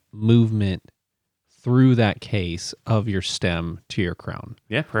much movement through that case of your stem to your crown.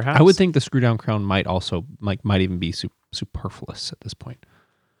 Yeah, perhaps. I would think the screw-down crown might even be superfluous at this point.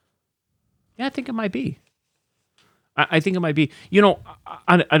 Yeah, I think it might be. I think it might be. You know,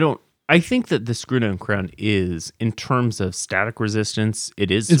 I think that the screw-down crown is, in terms of static resistance,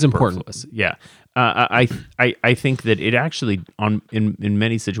 it's important. Yeah, I think that it actually, in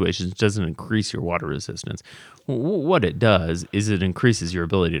many situations, doesn't increase your water resistance. What it does is it increases your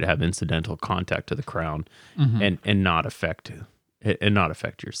ability to have incidental contact to the crown and not affect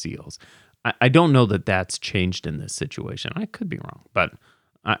your seals. I don't know that that's changed in this situation. I could be wrong, but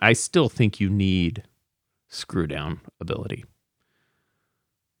I still think you need screw-down ability.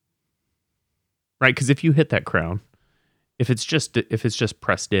 Right, because if you hit that crown, if it's just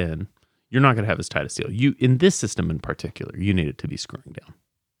pressed in, you're not going to have as tight a seal. You, in this system in particular, you need it to be screwing down.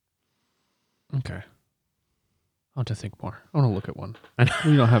 Okay, I'll have to think more. I want to look at one.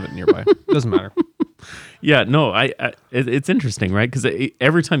 We don't have it nearby. Doesn't matter. Yeah, no, it's interesting, right? Because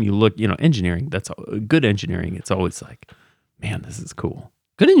every time you look, engineering, that's good engineering. It's always like, man, this is cool.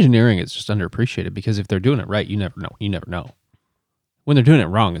 Good engineering is just underappreciated because if they're doing it right, you never know. You never know. When they're doing it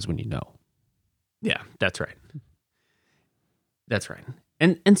wrong is when you know. Yeah, that's right. That's right.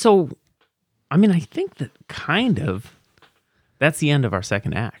 And so, I mean, I think that kind of that's the end of our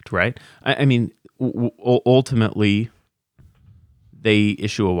second act, right? I mean, ultimately, they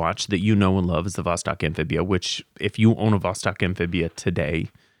issue a watch that you know and love as the Vostok Amphibia, which if you own a Vostok Amphibia today,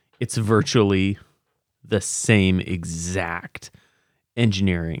 it's virtually the same exact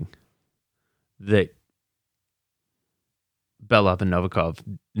engineering that Belov and Novikov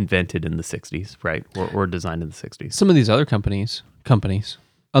invented in the 60s, right? Or designed in the 60s. Some of these other companies,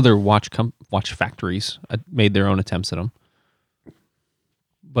 other watch factories made their own attempts at them.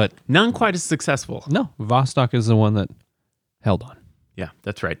 But none quite as successful. No, Vostok is the one that held on. Yeah,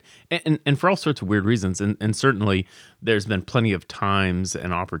 that's right. And for all sorts of weird reasons. And certainly there's been plenty of times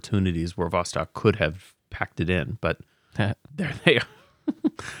and opportunities where Vostok could have packed it in, but there they are.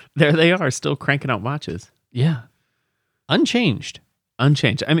 There they are, still cranking out watches. Yeah. Unchanged.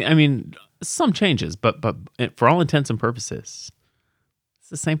 Unchanged. I mean, some changes, but for all intents and purposes, it's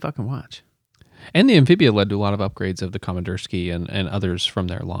the same fucking watch. And the Amphibia led to a lot of upgrades of the Kommandersky and others from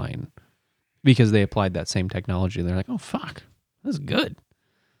their line because they applied that same technology. They're like, oh, fuck, this is good.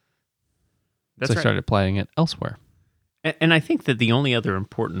 That's so they right. started applying it elsewhere. And I think that the only other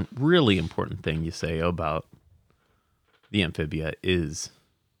really important thing you say about the Amphibia is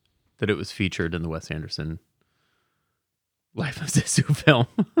that it was featured in the Wes Anderson Life of Zissou film.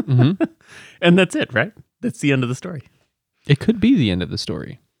 Mm-hmm. And that's it, right? That's the end of the story. It could be the end of the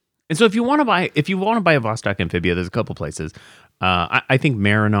story. And so if you want to buy a Vostok Amphibia, there's a couple places. I think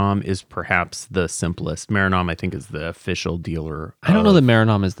Marinam is perhaps the simplest. Marinam, I think, is the official dealer. I don't know that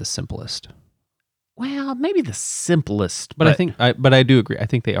Marinam is the simplest. Well, maybe the simplest. But I do agree. I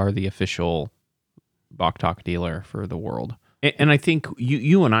think they are the official Vostok dealer for the world. And I think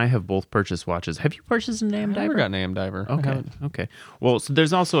you and I have both purchased watches. Have you purchased an AM I've Diver? never got an AM Diver. Okay. Well, so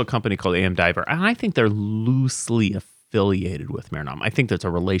there's also a company called AM Diver, and I think they're loosely affiliated with Marinam. I think there's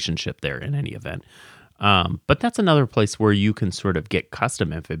a relationship there in any event. But that's another place where you can sort of get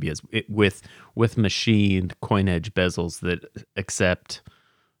custom amphibias with machined coin edge bezels that accept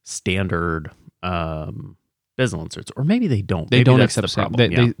standard bezel inserts, or maybe they don't. They don't that's accept the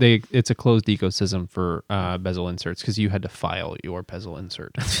problem. they it's a closed ecosystem for bezel inserts because you had to file your bezel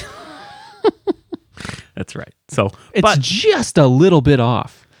insert. That's right. So It's just a little bit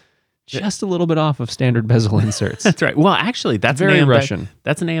off. Just a little bit off of standard bezel inserts. that's right. Well, actually, that's Very an AM Russian.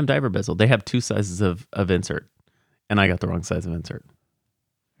 That's an AM Diver bezel. They have two sizes of insert, and I got the wrong size of insert.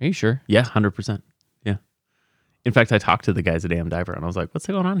 Are you sure? Yeah, 100%. Yeah. In fact, I talked to the guys at AM Diver, and I was like, "What's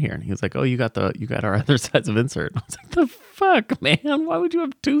going on here?" And he was like, "Oh, you got our other size of insert." And I was like, "The fuck, man? Why would you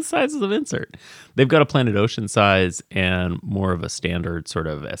have two sizes of insert?" They've got a Planet Ocean size and more of a standard sort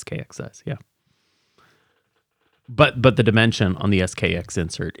of SKX size. Yeah. But the dimension on the SKX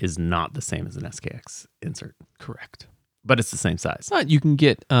insert is not the same as an SKX insert. Correct. But it's the same size. But you can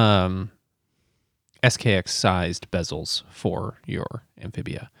get SKX sized bezels for your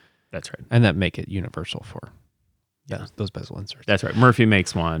Amphibia, That's right. and that make it universal for Yeah. those bezel inserts. That's right. Murphy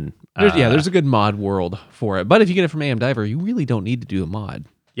makes one. There's a good mod world for it. But if you get it from AM Diver, you really don't need to do a mod.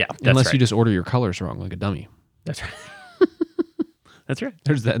 Yeah. That's Unless right. you just order your colors wrong like a dummy. That's right. That's right.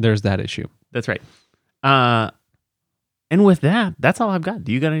 There's that issue. That's right. And with that, that's all I've got.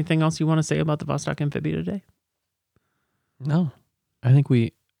 Do you got anything else you want to say about the Vostok Amphibia today? No. I think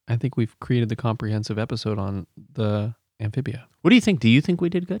we've created the comprehensive episode on the Amphibia. What do you think? Do you think we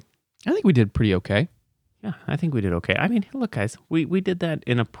did good? I think we did pretty okay. Yeah, I think we did okay. I mean, look, guys, we did that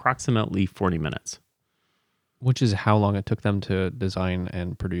in approximately 40 minutes. Which is how long it took them to design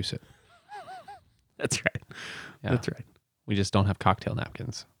and produce it. That's right. Yeah. That's right. We just don't have cocktail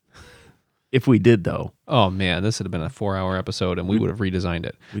napkins. If we did, though. Oh man, this would have been a 4-hour episode and we would have redesigned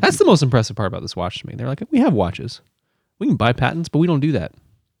it. That's the most impressive part about this watch to me. They're like, we have watches. We can buy patents, but we don't do that.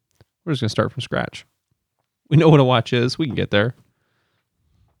 We're just going to start from scratch. We know what a watch is. We can get there.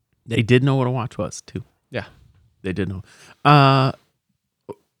 They did know what a watch was, too. Yeah. They did know.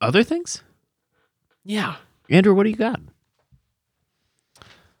 Other things? Yeah. Andrew, what do you got?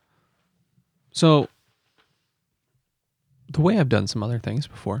 So, the way I've done some other things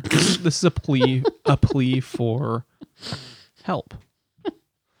before, this is a plea for help.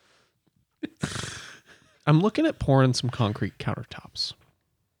 I'm looking at pouring some concrete countertops.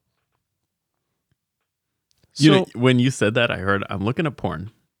 So, When you said that, I heard, I'm looking at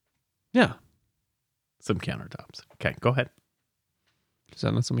porn. yeah. Some countertops. Okay, go ahead. Is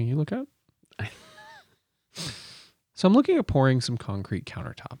that not something you look at? So I'm looking at pouring some concrete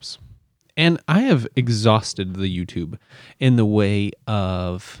countertops. And I have exhausted the YouTube in the way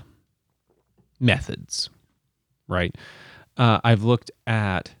of methods, right? I've looked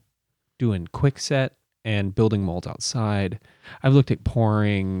at doing quick set and building molds outside. I've looked at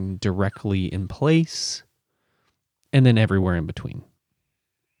pouring directly in place and then everywhere in between.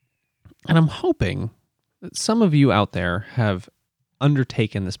 And I'm hoping that some of you out there have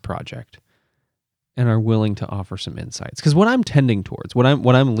undertaken this project and are willing to offer some insights. Because what I'm tending towards, what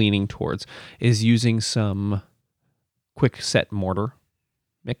I'm leaning towards, is using some quick set mortar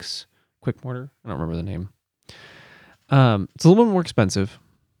mix. Quick mortar? I don't remember the name. It's a little bit more expensive.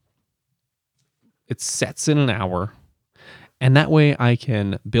 It sets in an hour. And that way I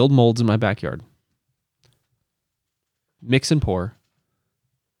can build molds in my backyard. Mix and pour.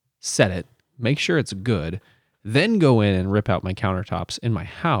 Set it. Make sure it's good. then go in and rip out my countertops in my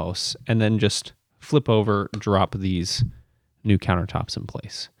house, and then just flip over, drop these new countertops in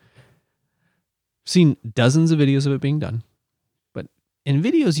place. Seen dozens of videos of it being done, but in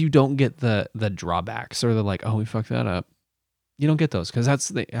videos you don't get the drawbacks or the like, oh, we fucked that up. You don't get those because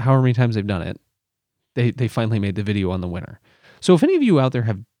that's however many times they've done it. They finally made the video on the winner. So if any of you out there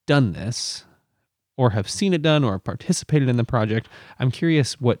have done this or have seen it done or participated in the project, I'm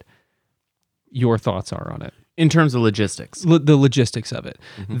curious what your thoughts are on it. In terms of logistics. The logistics of it,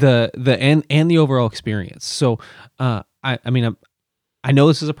 and the overall experience. So, I mean, I know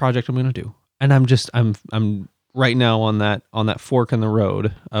this is a project I'm going to do, and I'm right now on that fork in the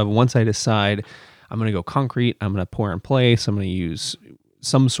road of once I decide I'm going to go concrete, I'm going to pour in place, I'm going to use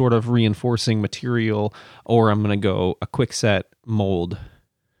some sort of reinforcing material, or I'm going to go a quick set mold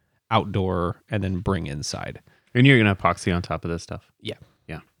outdoor and then bring inside. And you're going to epoxy on top of this stuff. Yeah.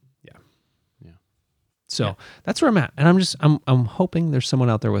 So So that's where I'm at, and I'm hoping there's someone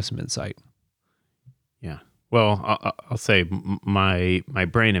out there with some insight. yeah. Well, I'll say my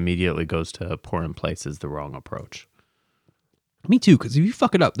brain immediately goes to pour in place is the wrong approach. Me too, because if you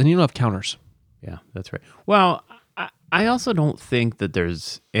fuck it up, then you don't have counters. Yeah, that's right. Well, I also don't think that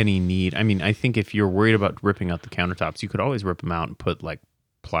there's any need. I mean, I think if you're worried about ripping out the countertops, you could always rip them out and put like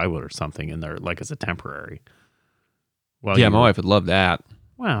plywood or something in there, like as a temporary. Well, Yeah, my wife would love that.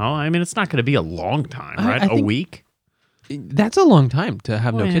 Well, I mean, it's not going to be a long time, I right? A think- week. That's a long time to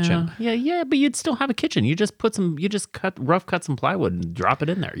have no kitchen. Yeah, but you'd still have a kitchen. You just rough cut some plywood and drop it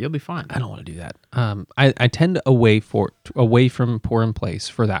in there. You'll be fine. I don't want to do that. I tend away from pour in place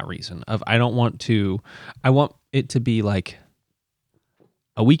for that reason. I want it to be like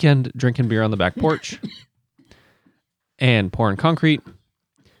a weekend drinking beer on the back porch and pouring concrete,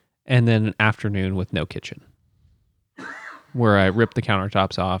 and then an afternoon with no kitchen, where I rip the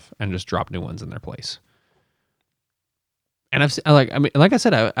countertops off and just drop new ones in their place. And like I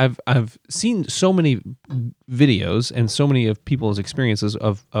said, I've seen so many videos and so many of people's experiences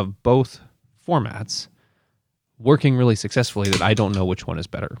of both formats working really successfully that I don't know which one is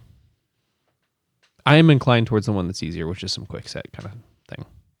better. I am inclined towards the one that's easier, which is some quick set kind of thing.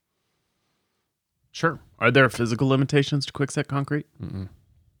 Sure. Are there physical limitations to quickset concrete?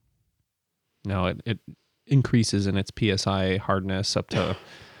 No, it increases in its PSI hardness up to,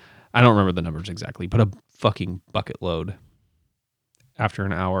 I don't remember the numbers exactly, but a fucking bucket load. After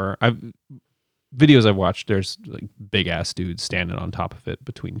an hour, videos I've watched, there's like big ass dudes standing on top of it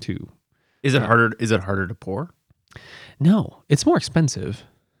between two. Is it harder? Is it harder to pour? No, it's more expensive.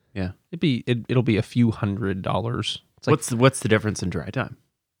 Yeah. It'll be a few $100s. It's like, What's the difference in dry time?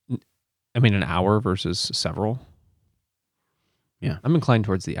 I mean, an hour versus several. Yeah. I'm inclined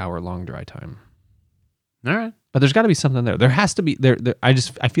towards the hour-long dry time. All right. But there's got to be something there. There has to be there. I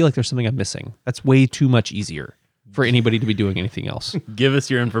feel like there's something I'm missing. That's way too much easier for anybody to be doing anything else. Give us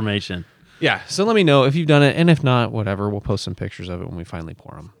your information. Yeah. So let me know if you've done it, and if not, whatever. We'll post some pictures of it when we finally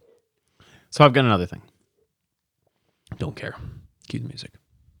pour them. So I've got another thing. Don't care. Cue the music.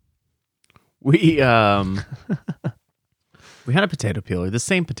 We we had a potato peeler, the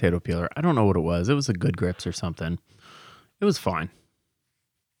same potato peeler. I don't know what it was. It was a Good Grips or something. It was fine.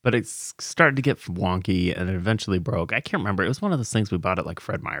 But it started to get wonky and it eventually broke. I can't remember. It was one of those things we bought at like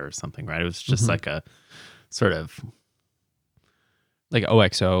Fred Meyer or something, right? It was just like a sort of... Like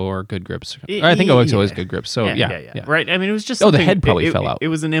OXO or Good Grips. I think OXO is Good Grips. So yeah. Right. I mean, it was just the something- head probably fell out. It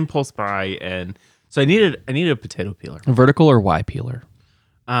was an impulse buy. And so I needed a potato peeler. Vertical or Y peeler?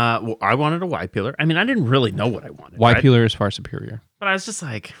 Well, I wanted a Y peeler. I mean, I didn't really know what I wanted. Y right? peeler is far superior. But I was just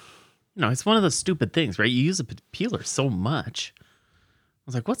like, it's one of those stupid things, right? You use a peeler so much. I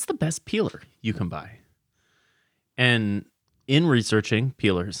was like, what's the best peeler you can buy? And in researching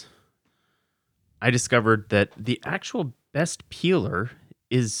peelers, I discovered that the actual best peeler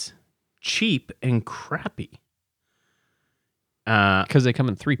is cheap and crappy. Because they come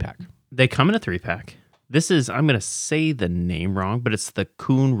in 3-pack. They come in a 3-pack. This is, I'm going to say the name wrong, but it's the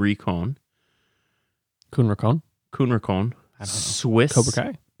Kuhn Rikon. Kuhn Rikon? Kuhn Rikon. Swiss Cobra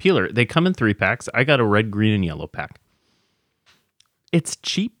Kai? peeler. They come in 3-packs. I got a red, green, and yellow pack. It's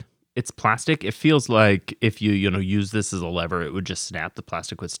cheap. It's plastic. It feels like if you use this as a lever, it would just snap. The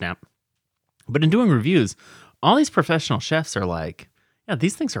plastic would snap. But in doing reviews, all these professional chefs are like, yeah,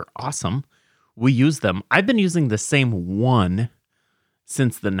 these things are awesome. We use them. I've been using the same one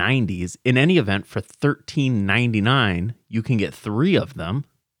since the 90s. In any event, for $13.99, you can get 3 of them.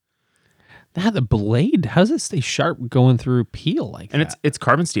 The blade, how does it stay sharp going through peel like And that? it's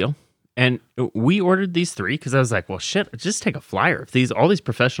carbon steel. And we ordered these 3 because I was like, well, shit, just take a flyer. If all these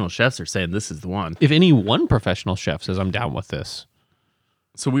professional chefs are saying this is the one. If any one professional chef says I'm down with this.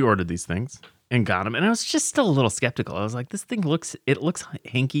 So we ordered these things. and got them. And I was just still a little skeptical. I was like, this thing looks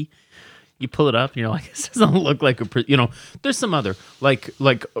hanky. You pull it up, and you're like, this doesn't look like there's some other, like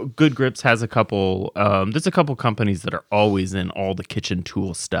Good Grips has a couple, there's a couple companies that are always in all the kitchen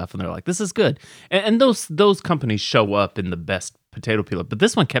tool stuff, and they're like, this is good. And those companies show up in the best potato peeler, but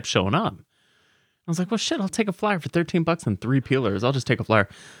this one kept showing up. I was like, well, shit, I'll take a flyer for $13 and 3 peelers. I'll just take a flyer.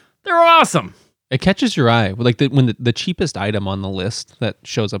 They're awesome. It catches your eye. Like when the cheapest item on the list that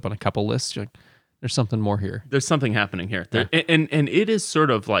shows up on a couple lists, you're like, there's something more here. There's something happening here. And it is sort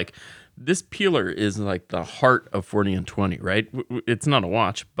of like, this peeler is like the heart of 40 and 20, right? It's not a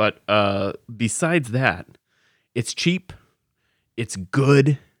watch, but besides that, it's cheap, it's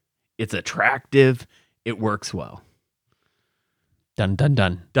good, it's attractive, it works well. Done, done,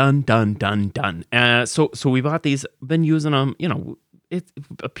 done. Done, done, done, done. So we bought these, been using them,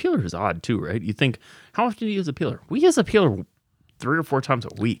 a peeler is odd too, right? You think, how often do you use a peeler? We use a peeler 3 or 4 times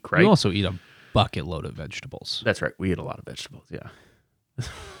a week, right? You also eat a bucket load of vegetables. That's right. We eat a lot of vegetables, yeah.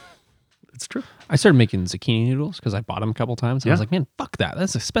 It's true. I started making zucchini noodles because I bought them a couple times. And I was like, man, fuck that.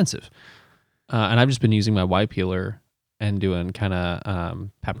 That's expensive. And I've just been using my Y peeler and doing kind of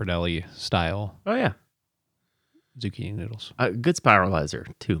pappardelle style Oh, yeah. zucchini noodles. Good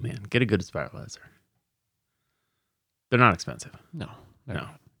spiralizer, too, man. Get a good spiralizer. They're not expensive. No. No.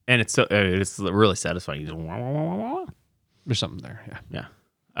 And it's really satisfying. There's something there, yeah.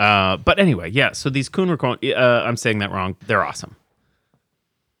 Yeah. But anyway, yeah. So these Kuhn Rikon, I'm saying that wrong. They're awesome.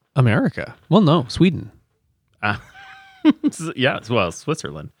 America. Well, no, Sweden. Yeah, as well as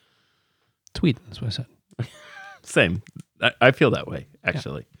Switzerland. Sweden is what I said. Same. I feel that way,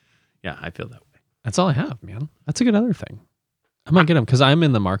 actually. Yeah, I feel that way. That's all I have, man. That's a good other thing. I might get them because I'm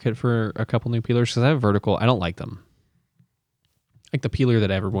in the market for a couple new peelers because I have vertical. I don't like them. Like the peeler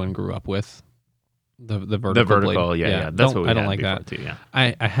that everyone grew up with. The vertical. The vertical, blade. yeah. That's what we I don't had like before that. too, yeah.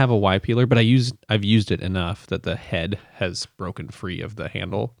 I have a Y peeler, but I've used it enough that the head has broken free of the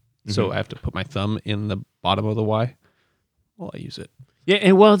handle. So I have to put my thumb in the bottom of the Y while I use it. Yeah,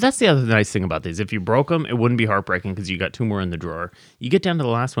 and well, that's the other nice thing about these. If you broke them, it wouldn't be heartbreaking because you got 2 more in the drawer. You get down to the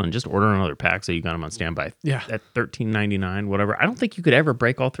last one, just order another pack so you got them on standby. Yeah. At $13.99, whatever. I don't think you could ever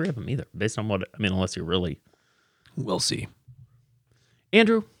break all 3 of them either, based on unless you're really... We'll see.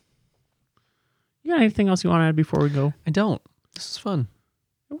 Andrew, you got anything else you want to add before we go? I don't. This is fun.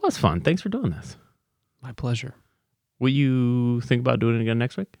 It was fun. Thanks for doing this. My pleasure. Will you think about doing it again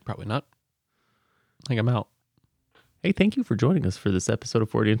next week? Probably not. I think I'm out. Hey, thank you for joining us for this episode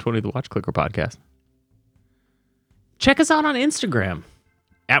of 40 and 20, the Watch Clicker podcast. Check us out on Instagram,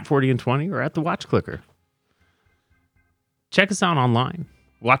 at 40 and 20 or at the Watch Clicker. Check us out online,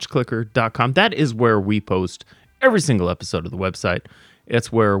 watchclicker.com. That is where we post every single episode of the website.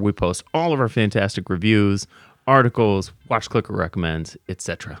 It's where we post all of our fantastic reviews, articles, Watch Clicker recommends,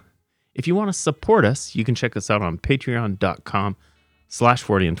 etc. If you want to support us, you can check us out on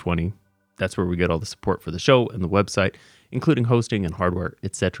patreon.com/40 and 20. That's where we get all the support for the show and the website, including hosting and hardware,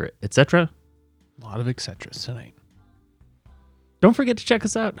 etc., etc. A lot of etceteras tonight. Don't forget to check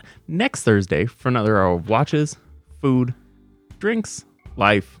us out next Thursday for another hour of watches, food, drinks,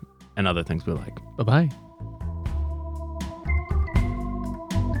 life, and other things we like. Bye-bye.